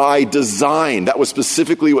is by design. That was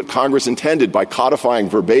specifically what Congress intended by codifying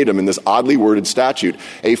verbatim in this oddly worded statute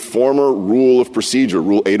a former rule of procedure,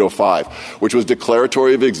 Rule 805, which was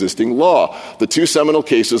declaratory of existing law. The two seminal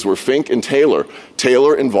cases were Fink and Taylor.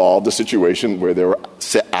 Taylor involved a situation where there were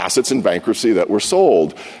assets in bankruptcy that were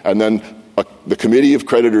sold, and then the Committee of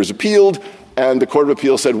Creditors appealed, and the Court of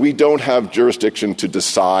Appeals said, we don't have jurisdiction to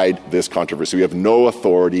decide this controversy. We have no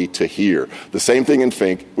authority to hear. The same thing in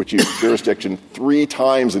Fink, which used jurisdiction 3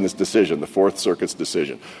 times in this decision, the Fourth Circuit's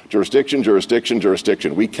decision. Jurisdiction, jurisdiction,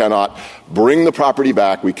 jurisdiction. We cannot bring the property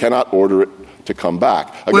back. We cannot order it to come back.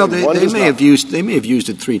 Again, well, they may have used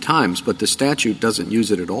it 3 times, but the statute doesn't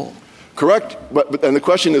use it at all. Correct. And the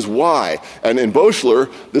question is why? And in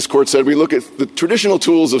Boschler, this Court said we look at the traditional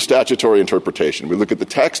tools of statutory interpretation. We look at the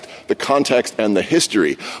text, the context, and the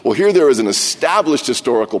history. Well, here there is an established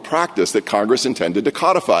historical practice that Congress intended to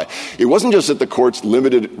codify. It wasn't just that the courts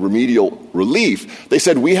limited remedial relief. They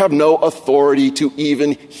said we have no authority to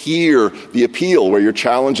even hear the appeal where you're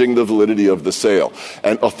challenging the validity of the sale.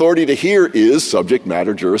 And authority to hear is subject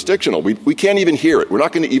matter jurisdictional. We can't even hear it. We're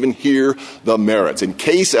not going to even hear the merits. In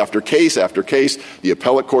case after case after case, the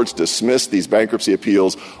appellate courts dismiss these bankruptcy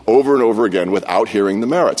appeals over and over again without hearing the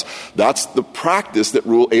merits. That's the practice that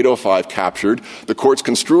Rule 805 captured. The courts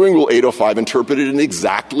construing Rule 805 interpreted it in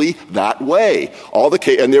exactly that way.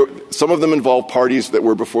 Some of them involved parties that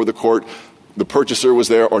were before the court. The purchaser was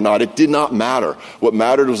there or not. It did not matter. What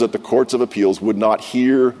mattered was that the courts of appeals would not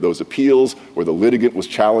hear those appeals where the litigant was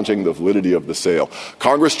challenging the validity of the sale.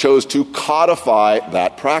 Congress chose to codify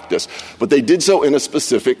that practice, but they did so in a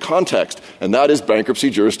specific context, and that is bankruptcy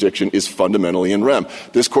jurisdiction is fundamentally in rem.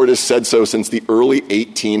 This Court has said so since the early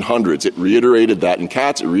 1800s. It reiterated that in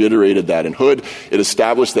Katz. It reiterated that in Hood. It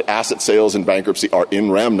established that asset sales in bankruptcy are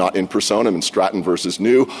in rem, not in personam, in Stratton versus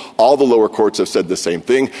New. All the lower courts have said the same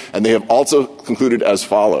thing, and they have also concluded as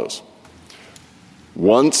follows.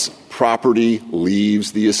 Once property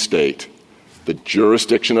leaves the estate, the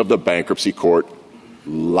jurisdiction of the bankruptcy court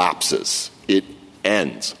lapses. It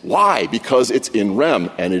ends. Why? Because it's in rem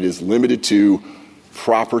and it is limited to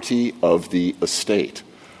property of the estate.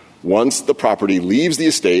 Once the property leaves the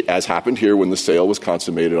estate, as happened here when the sale was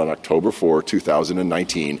consummated on October 4,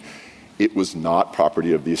 2019, it was not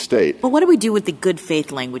property of the estate. But what do we do with the good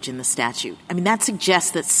faith language in the statute? I mean, that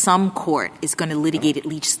suggests that some court is going to litigate at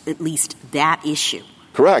least that issue.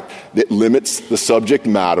 Correct. It limits the subject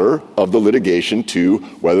matter of the litigation to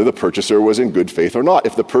whether the purchaser was in good faith or not.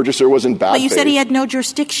 If the purchaser was in bad faith... But you said he had no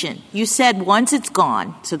jurisdiction. You said once it's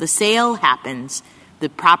gone, so the sale happens, the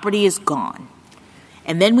property is gone.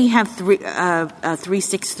 And then we have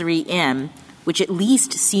 363M, which at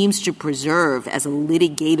least seems to preserve as a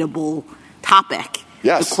litigatable topic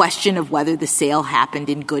the question of whether the sale happened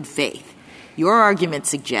in good faith. Your argument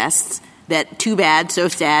suggests that too bad, so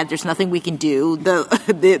sad, there's nothing we can do,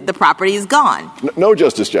 the property is gone. No,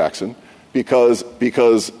 Justice Jackson, because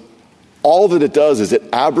all that it does is it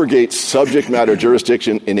abrogates subject matter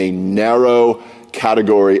jurisdiction in a narrow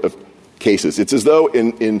category of cases. It's as though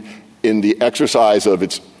in the exercise of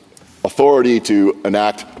its authority to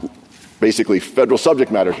enact basically federal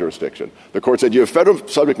subject matter jurisdiction. The court said you have federal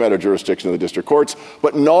subject matter jurisdiction in the district courts,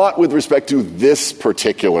 but not with respect to this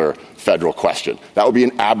particular federal question. That would be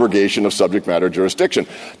an abrogation of subject matter jurisdiction.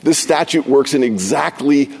 This statute works in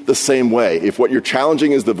exactly the same way. If what you're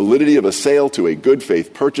challenging is the validity of a sale to a good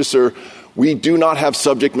faith purchaser, we do not have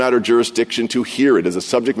subject matter jurisdiction to hear it. As a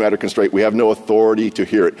subject matter constraint, we have no authority to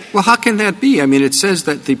hear it. Well, how can that be? I mean, it says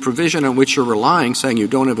that the provision on which you're relying, saying you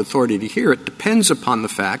don't have authority to hear it, depends upon the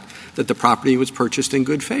fact that the property was purchased in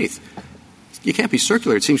good faith. You can't be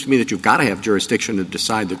circular. It seems to me that you've got to have jurisdiction to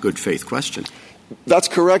decide the good faith question. That's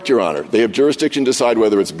correct, Your Honor. They have jurisdiction to decide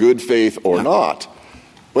whether it's good faith or not.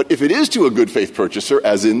 But if it is to a good faith purchaser,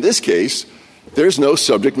 as in this case, there's no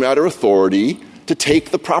subject matter authority to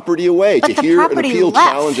take the property away, to hear an appeal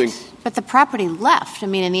challenging. But the property left. I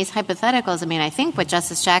mean, in these hypotheticals, I think what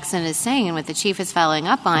Justice Jackson is saying and what the Chief is following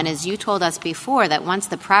up on is you told us before that once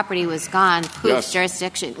the property was gone, poof,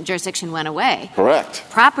 jurisdiction went away. Correct.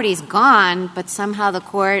 Property's gone, but somehow the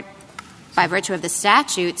court, by virtue of the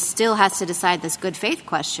statute, still has to decide this good faith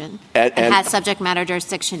question and has subject matter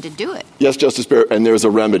jurisdiction to do it. Yes, Justice Barrett, and there's a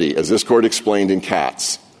remedy. As this court explained in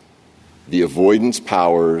Katz, the avoidance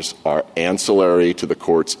powers are ancillary to the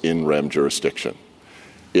court's in rem jurisdiction.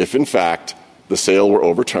 If, in fact, the sale were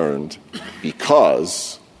overturned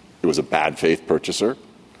because it was a bad faith purchaser,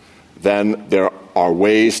 then there are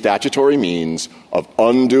ways, statutory means, of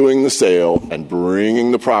undoing the sale and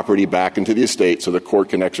bringing the property back into the estate so the court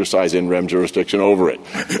can exercise in rem jurisdiction over it.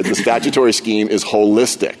 The statutory scheme is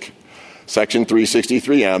holistic. Section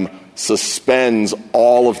 363M suspends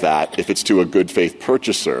all of that if it's to a good faith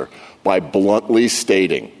purchaser by bluntly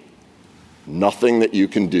stating nothing that you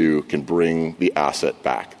can do can bring the asset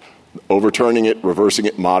back. Overturning it, reversing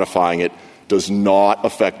it, modifying it does not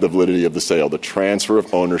affect the validity of the sale. The transfer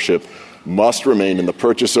of ownership must remain in the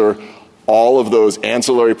purchaser. All of those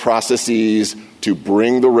ancillary processes to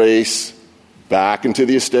bring the race back into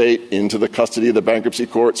the estate, into the custody of the bankruptcy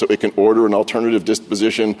court so it can order an alternative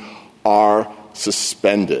disposition are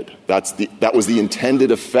suspended. That was the intended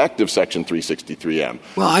effect of Section 363M.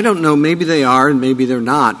 Well, I don't know. Maybe they are and maybe they're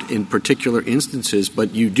not in particular instances,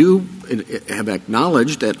 but you do have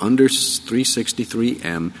acknowledged that under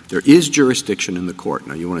 363M there is jurisdiction in the court.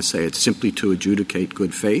 Now, you want to say it's simply to adjudicate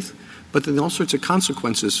good faith, but then all sorts of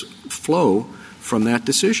consequences flow from that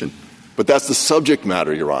decision. But that's the subject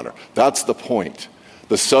matter, Your Honor. That's the point.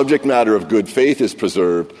 The subject matter of good faith is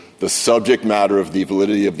preserved. The subject matter of the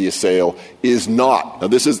validity of the sale is not. Now,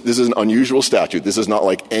 this is an unusual statute. This is not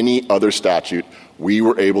like any other statute we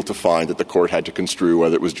were able to find that the court had to construe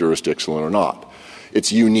whether it was jurisdictional or not.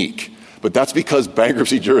 It's unique. But that's because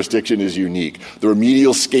bankruptcy jurisdiction is unique. The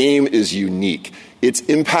remedial scheme is unique. Its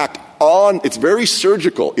impact it's very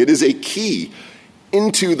surgical. It is a key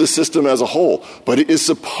into the system as a whole. But it is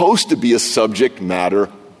supposed to be a subject matter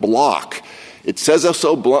block. It says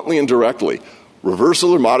so bluntly and directly.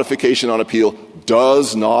 Reversal or modification on appeal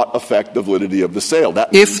does not affect the validity of the sale.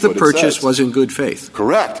 If the purchase was in good faith.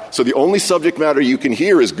 Correct. So the only subject matter you can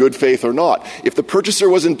hear is good faith or not. If the purchaser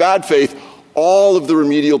was in bad faith, all of the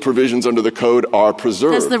remedial provisions under the code are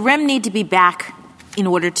preserved. Does the rem need to be back in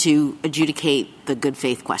order to adjudicate the good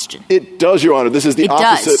faith question? It does, Your Honor. This is the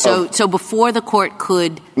opposite. It does. So before the court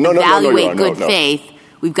could evaluate good faith,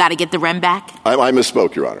 we've got to get the rem back? I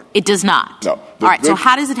misspoke, Your Honor. It does not? No. All right, so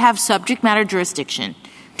how does it have subject matter jurisdiction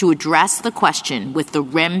to address the question with the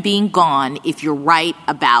rem being gone if you're right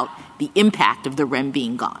about the impact of the rem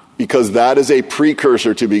being gone? Because that is a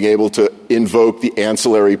precursor to being able to invoke the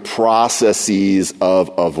ancillary processes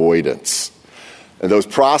of avoidance. And those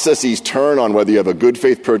processes turn on whether you have a good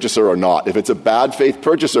faith purchaser or not. If it's a bad faith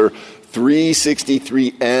purchaser,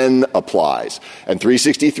 363N applies. And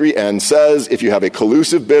 363N says if you have a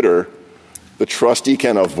collusive bidder, the trustee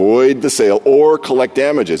can avoid the sale or collect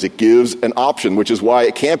damages. It gives an option, which is why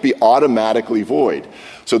it can't be automatically void.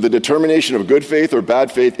 So the determination of good faith or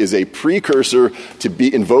bad faith is a precursor to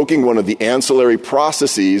be invoking one of the ancillary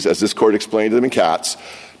processes, as this court explained to them in Katz,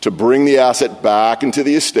 to bring the asset back into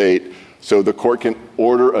the estate so the court can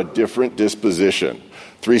order a different disposition.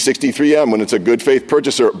 363M, when it's a good faith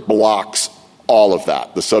purchaser, blocks all of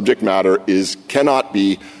that. The subject matter cannot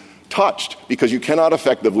be touched because you cannot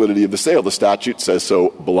affect the validity of the sale. The statute says so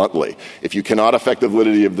bluntly. If you cannot affect the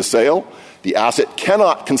validity of the sale, the asset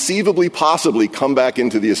cannot conceivably possibly come back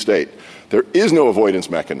into the estate. There is no avoidance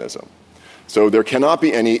mechanism. So there cannot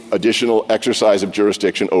be any additional exercise of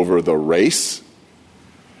jurisdiction over the race.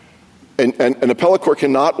 And an appellate court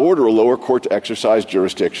cannot order a lower court to exercise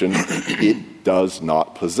jurisdiction it does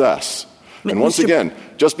not possess. And once again,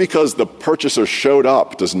 just because the purchaser showed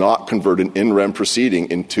up does not convert an in rem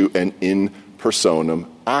proceeding into an in personam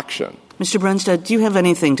action. Mr. Brunstad, do you have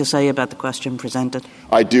anything to say about the question presented?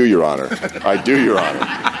 I do, Your Honor. I do, Your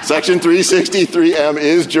Honor. Section 363M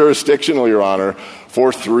is jurisdictional, Your Honor,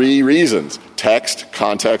 for three reasons: text,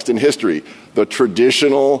 context, and history. The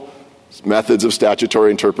traditional methods of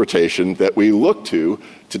statutory interpretation that we look to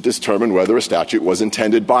determine whether a statute was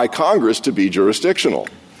intended by Congress to be jurisdictional.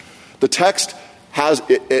 The text has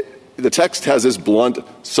this blunt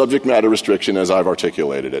subject matter restriction as I've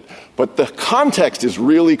articulated it. But the context is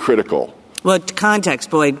really critical. Well, context,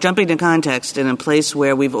 boy, jumping to context in a place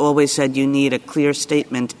where we've always said you need a clear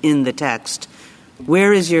statement in the text.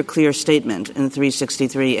 Where is your clear statement in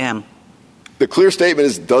 363M? The clear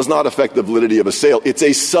statement does not affect the validity of a sale. It's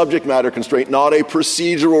a subject matter constraint, not a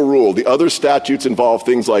procedural rule. The other statutes involve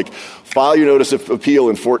things like file your notice of appeal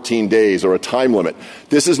in 14 days or a time limit.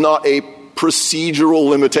 This is not a procedural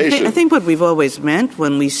limitation. I think what we've always meant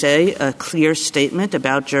when we say a clear statement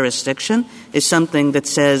about jurisdiction is something that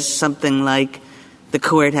says something like the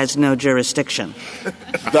court has no jurisdiction.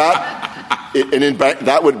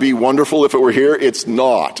 That would be wonderful if it were here. It's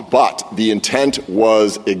not. But the intent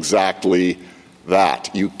was exactly that.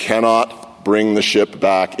 You cannot bring the ship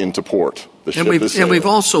back into port. The ship is sailing. And we've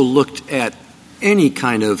also looked at any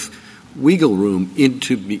kind of wiggle room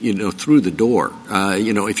into, through the door.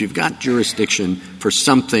 If you've got jurisdiction for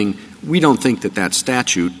something, we don't think that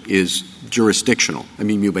statute is jurisdictional. I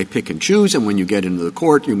mean, you may pick and choose, and when you get into the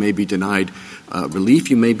court, you may be denied relief.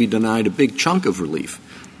 You may be denied a big chunk of relief.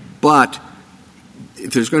 But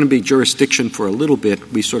if there's going to be jurisdiction for a little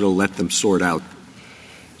bit, we sort of let them sort out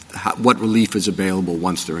what relief is available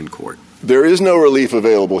once they're in court. There is no relief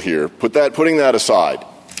available here. Putting that aside,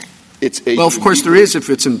 well, of course there is if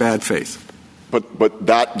it's in bad faith. But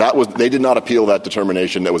that was, they did not appeal that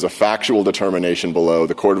determination. That was a factual determination below.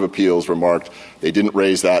 The Court of Appeals remarked they didn't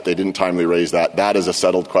raise that. They didn't timely raise that. That is a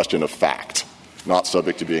settled question of fact, not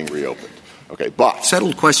subject to being reopened. Okay, but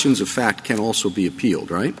settled questions of fact can also be appealed,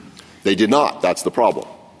 right? They did not. That's the problem.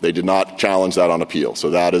 They did not challenge that on appeal. So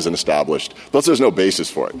that is an established, plus there's no basis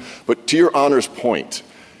for it. But to Your Honor's point,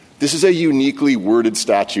 this is a uniquely worded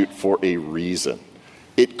statute for a reason.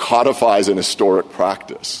 It codifies an historic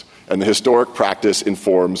practice. And the historic practice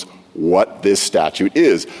informs what this statute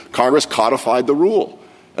is. Congress codified the rule,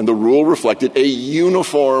 and the rule reflected a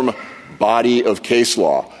uniform body of case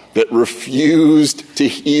law that refused to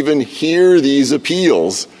even hear these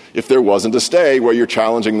appeals if there wasn't a stay where you're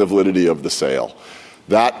challenging the validity of the sale.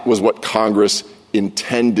 That was what Congress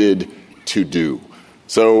intended to do.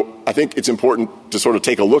 So I think it's important to sort of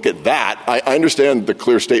take a look at that. I understand the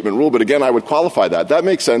clear statement rule, but again, I would qualify that. That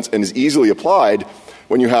makes sense and is easily applied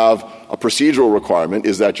when you have a procedural requirement,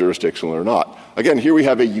 is that jurisdictional or not? Again, here we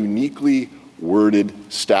have a uniquely worded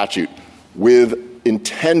statute with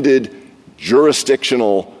intended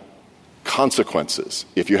jurisdictional consequences.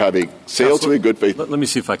 If you have a sale to a good faith... Let me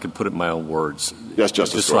see if I can put it in my own words. Yes,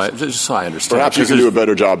 Justice Gorsuch. Just so I understand. Perhaps you can do a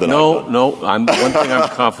better job than I can. No. One thing I'm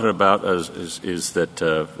confident about is that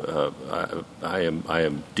I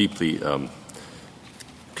am deeply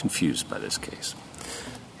confused by this case.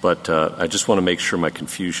 But I just want to make sure my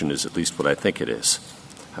confusion is at least what I think it is.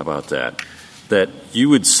 How about that? That you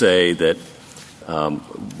would say that,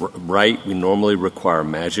 we normally require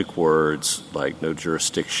magic words like no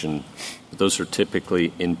jurisdiction. Those are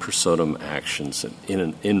typically in personam actions. In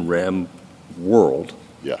an in rem world,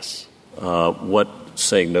 yes. What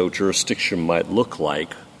saying no jurisdiction might look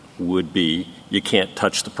like would be you can't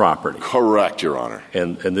touch the property. Correct, Your Honor.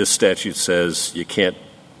 And this statute says you can't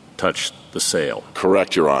touch the sale.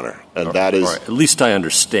 Correct, Your Honor. And that is... All right. At least I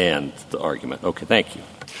understand the argument. Okay, thank you.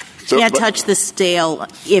 So, can't touch the sale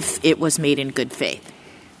if it was made in good faith.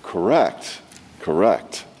 Correct.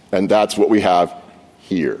 And that's what we have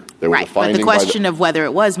here. There was right, a finding but the question of whether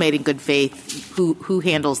it was made in good faith, who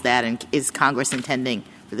handles that, and is Congress intending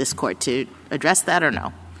for this court to address that or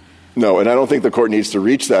no? No, and I don't think the court needs to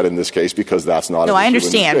reach that in this case because that's not... No, I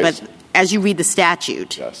understand, but as you read the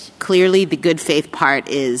statute, yes. Clearly the good faith part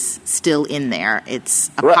is still in there. It's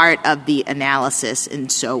a part of the analysis, and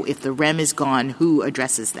so if the rem is gone, who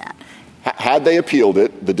addresses that? Had they appealed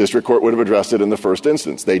it, the district court would have addressed it in the first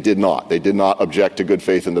instance. They did not. They did not object to good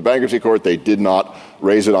faith in the bankruptcy court. They did not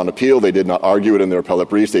raise it on appeal. They did not argue it in their appellate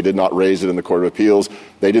briefs. They did not raise it in the Court of Appeals.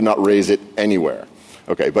 They did not raise it anywhere.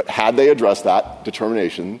 Okay, but had they addressed that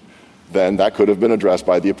determination, then that could have been addressed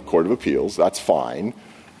by the Court of Appeals. That's fine.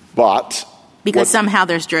 But... Because somehow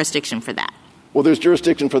there's jurisdiction for that. Well, there's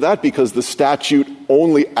jurisdiction for that because the statute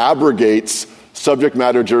only abrogates subject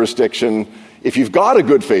matter jurisdiction if you've got a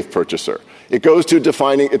good faith purchaser. It goes to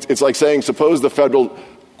defining... It's like saying, suppose the federal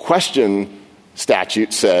question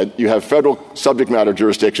statute said you have federal subject matter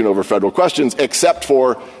jurisdiction over federal questions except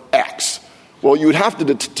for X. Well, you would have to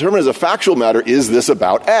determine as a factual matter, is this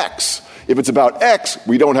about X? If it's about X,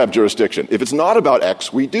 we don't have jurisdiction. If it's not about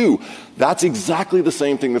X, we do. That's exactly the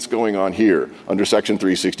same thing that's going on here under Section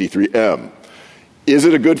 363M. Is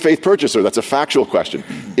it a good faith purchaser? That's a factual question.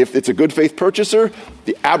 If it's a good faith purchaser,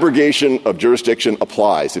 the abrogation of jurisdiction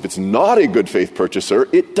applies. If it's not a good faith purchaser,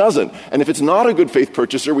 it doesn't. And if it's not a good faith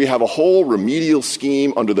purchaser, we have a whole remedial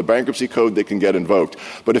scheme under the bankruptcy code that can get invoked.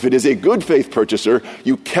 But if it is a good faith purchaser,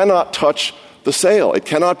 you cannot touch the sale. It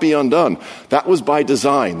cannot be undone. That was by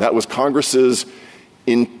design. That was Congress's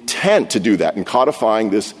intent to do that in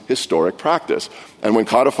codifying this historic practice. And when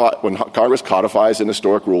Congress codifies an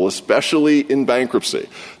historic rule, especially in bankruptcy,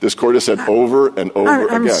 this court has said over and over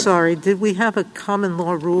again. I'm sorry. Did we have a common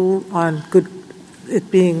law rule on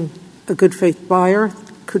it being a good faith buyer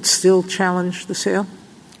could still challenge the sale?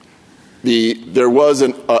 There was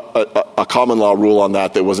a common law rule on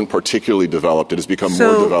that wasn't particularly developed. It has become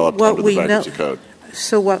more developed under the bankruptcy code.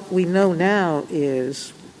 So what we know now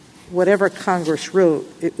is whatever Congress wrote,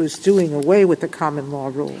 it was doing away with the common law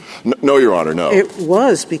rule. No, Your Honor, no. It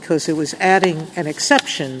was because it was adding an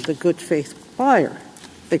exception, the good faith buyer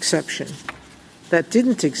exception, that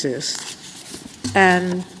didn't exist.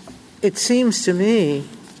 And it seems to me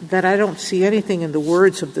that I don't see anything in the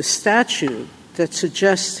words of the statute that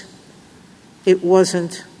suggests it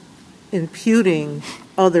wasn't imputing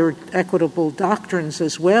other equitable doctrines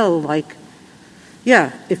as well, like,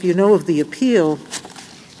 if you know of the appeal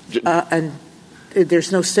and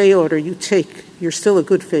there's no stay order, you're still a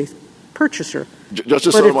good faith purchaser.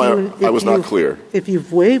 Justice Sotomayor, I was not clear. If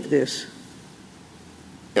you've waived this.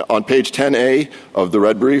 On page 10A of the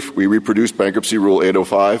red brief, we reproduced Bankruptcy Rule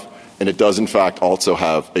 805, and it does, in fact, also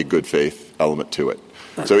have a good faith element to it.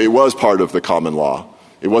 So it was part of the common law.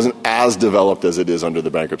 It wasn't as developed as it is under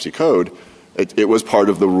the Bankruptcy Code. It was part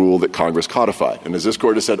of the rule that Congress codified. And as this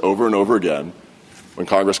Court has said over and over again, when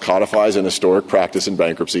Congress codifies an historic practice in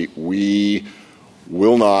bankruptcy, we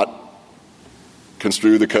will not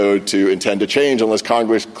construe the code to intend to change unless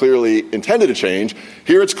Congress clearly intended to change.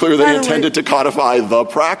 Here it's clear they intended to codify the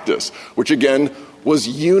practice, which, again, was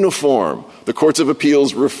uniform. The courts of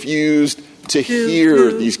appeals refused to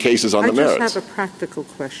hear these cases on the merits. I just have a practical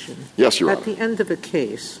question. Yes, Your Honor. At the end of a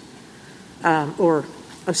case, or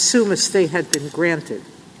assume a stay had been granted.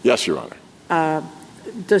 Yes, Your Honor.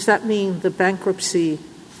 Does that mean the bankruptcy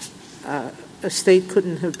estate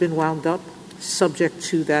couldn't have been wound up subject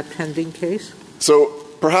to that pending case? So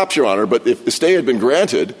perhaps, Your Honor, but if the stay had been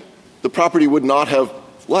granted, the property would not have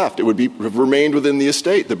left. It would have remained within the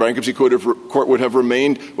estate. The bankruptcy court would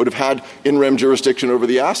have had in rem jurisdiction over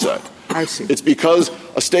the asset. I see. It's because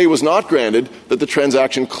a stay was not granted that the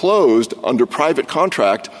transaction closed under private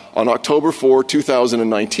contract on October 4,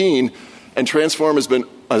 2019, and Transform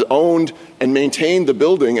has owned and maintained the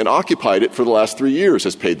building and occupied it for the last 3 years,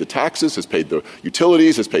 has paid the taxes, has paid the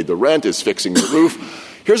utilities, has paid the rent, is fixing the roof.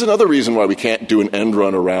 Here's another reason why we can't do an end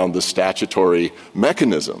run around the statutory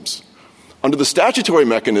mechanisms. Under the statutory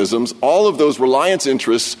mechanisms, all of those reliance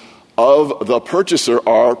interests of the purchaser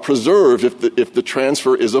are preserved if the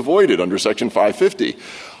transfer is avoided under Section 550.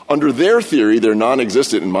 Under their theory, they're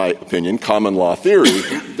non-existent, in my opinion, common law theory,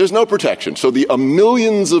 there's no protection. So the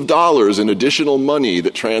millions of dollars in additional money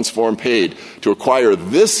that Transform paid to acquire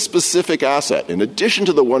this specific asset, in addition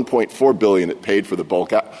to the $1.4 billion it paid for the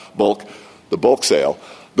bulk sale,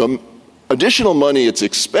 the additional money it's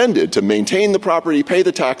expended to maintain the property, pay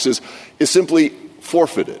the taxes, is simply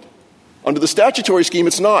forfeited. Under the statutory scheme,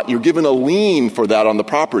 it's not. You're given a lien for that on the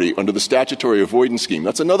property under the statutory avoidance scheme.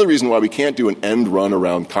 That's another reason why we can't do an end run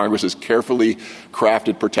around Congress's carefully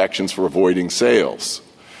crafted protections for avoiding sales.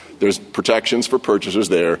 There's protections for purchasers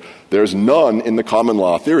there. There's none in the common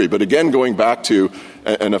law theory. But again, going back to,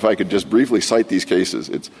 and if I could just briefly cite these cases,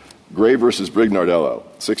 it's Gray versus Brignardello,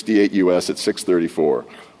 68 U.S. at 634.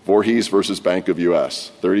 Voorhees versus Bank of U.S.,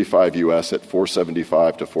 35 U.S. at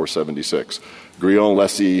 475 to 476.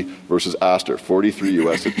 Grion-Lessy versus Astor, 43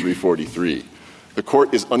 U.S. at 343. The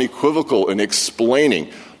Court is unequivocal in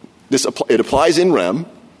explaining this. It applies in rem.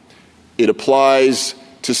 It applies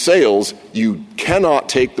to sales. You cannot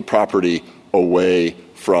take the property away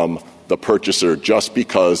from the purchaser just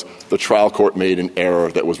because the trial court made an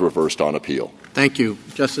error that was reversed on appeal. Thank you.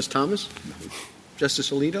 Justice Thomas? Justice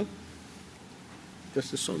Alito?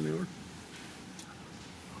 Justice Sotomayor?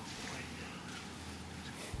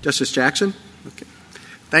 Justice Jackson? Okay.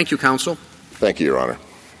 Thank you, counsel. Thank you, Your Honor.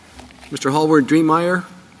 Mr. Hallward-Driemeier,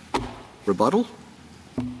 rebuttal?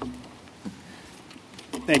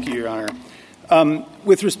 Thank you, Your Honor.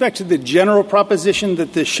 With respect to the general proposition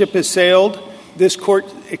that the ship has sailed, this Court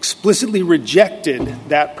explicitly rejected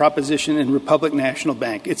that proposition in Republic National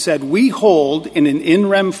Bank. It said, we hold in an in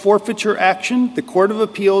rem forfeiture action, the Court of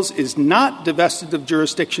Appeals is not divested of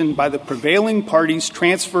jurisdiction by the prevailing party's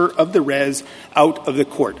transfer of the res out of the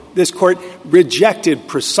court. This Court rejected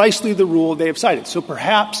precisely the rule they have cited. So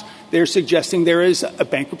perhaps they're suggesting there is a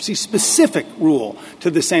bankruptcy-specific rule to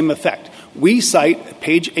the same effect. We cite,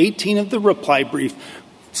 page 18 of the reply brief,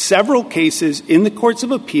 several cases in the courts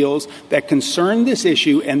of appeals that concern this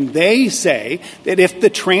issue, and they say that if the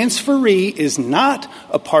transferee is not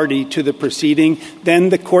a party to the proceeding, then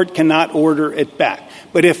the court cannot order it back.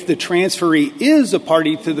 But if the transferee is a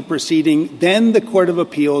party to the proceeding, then the Court of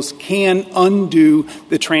Appeals can undo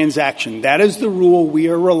the transaction. That is the rule we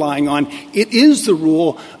are relying on. It is the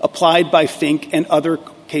rule applied by Fink and other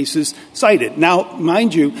cases cited. Now,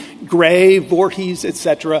 mind you, Gray, Voorhees,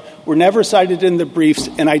 etc., were never cited in the briefs,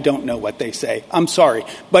 and I don't know what they say. I'm sorry.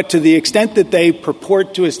 But to the extent that they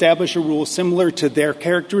purport to establish a rule similar to their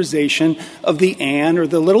characterization of the Anne or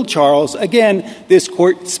the Little Charles, again, this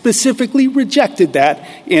Court specifically rejected that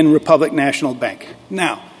in Republic National Bank.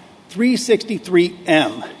 Now,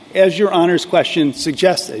 363M, as Your Honor's question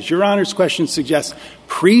suggests,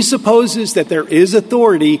 presupposes that there is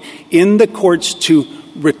authority in the courts to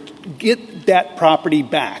get that property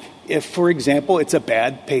back if, for example, it's a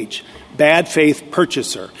bad faith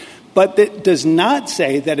purchaser. But that does not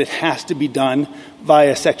say that it has to be done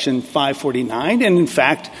via Section 549. And, in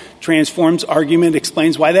fact, Transform's argument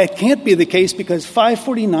explains why that can't be the case, because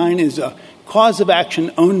 549 is a cause of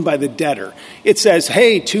action owned by the debtor. It says,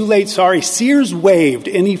 hey, too late, sorry, Sears waived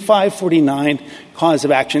any 549 cause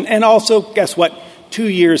of action. And also, guess what? 2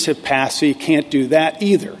 years have passed, so you can't do that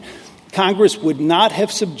either. Congress would not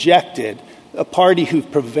have subjected a party who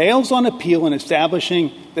prevails on appeal in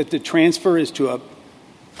establishing that the transfer is to a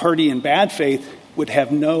party in bad faith would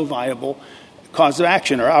have no viable cause of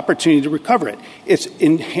action or opportunity to recover it. It's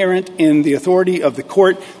inherent in the authority of the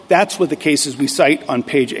court. That's what the cases we cite on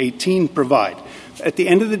page 18 provide. At the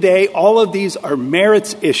end of the day, all of these are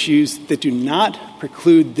merits issues that do not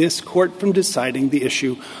preclude this court from deciding the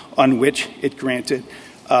issue on which it granted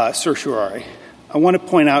certiorari. I want to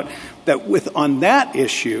point out that on that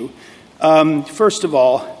issue, first of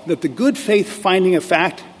all, that the good faith finding of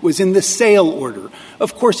fact was in the sale order.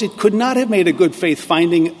 Of course, it could not have made a good faith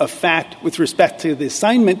finding of fact with respect to the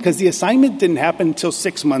assignment, because the assignment didn't happen until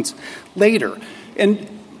 6 months later. And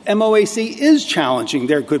MOAC is challenging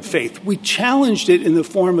their good faith. We challenged it in the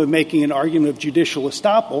form of making an argument of judicial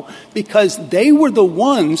estoppel, because they were the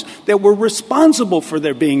ones that were responsible for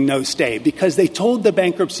there being no stay, because they told the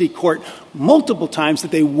bankruptcy court multiple times that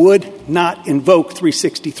they would not invoke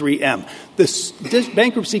 363M. The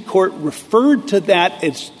bankruptcy court referred to that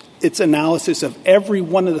as its analysis of every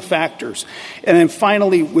one of the factors. And then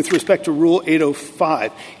finally, with respect to Rule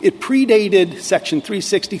 805, it predated Section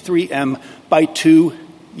 363M by 2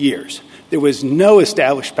 years. There was no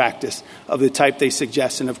established practice of the type they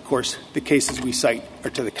suggest, and, of course, the cases we cite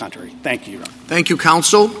are to the contrary. Thank you, Your Honor. Thank you,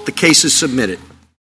 counsel. The case is submitted.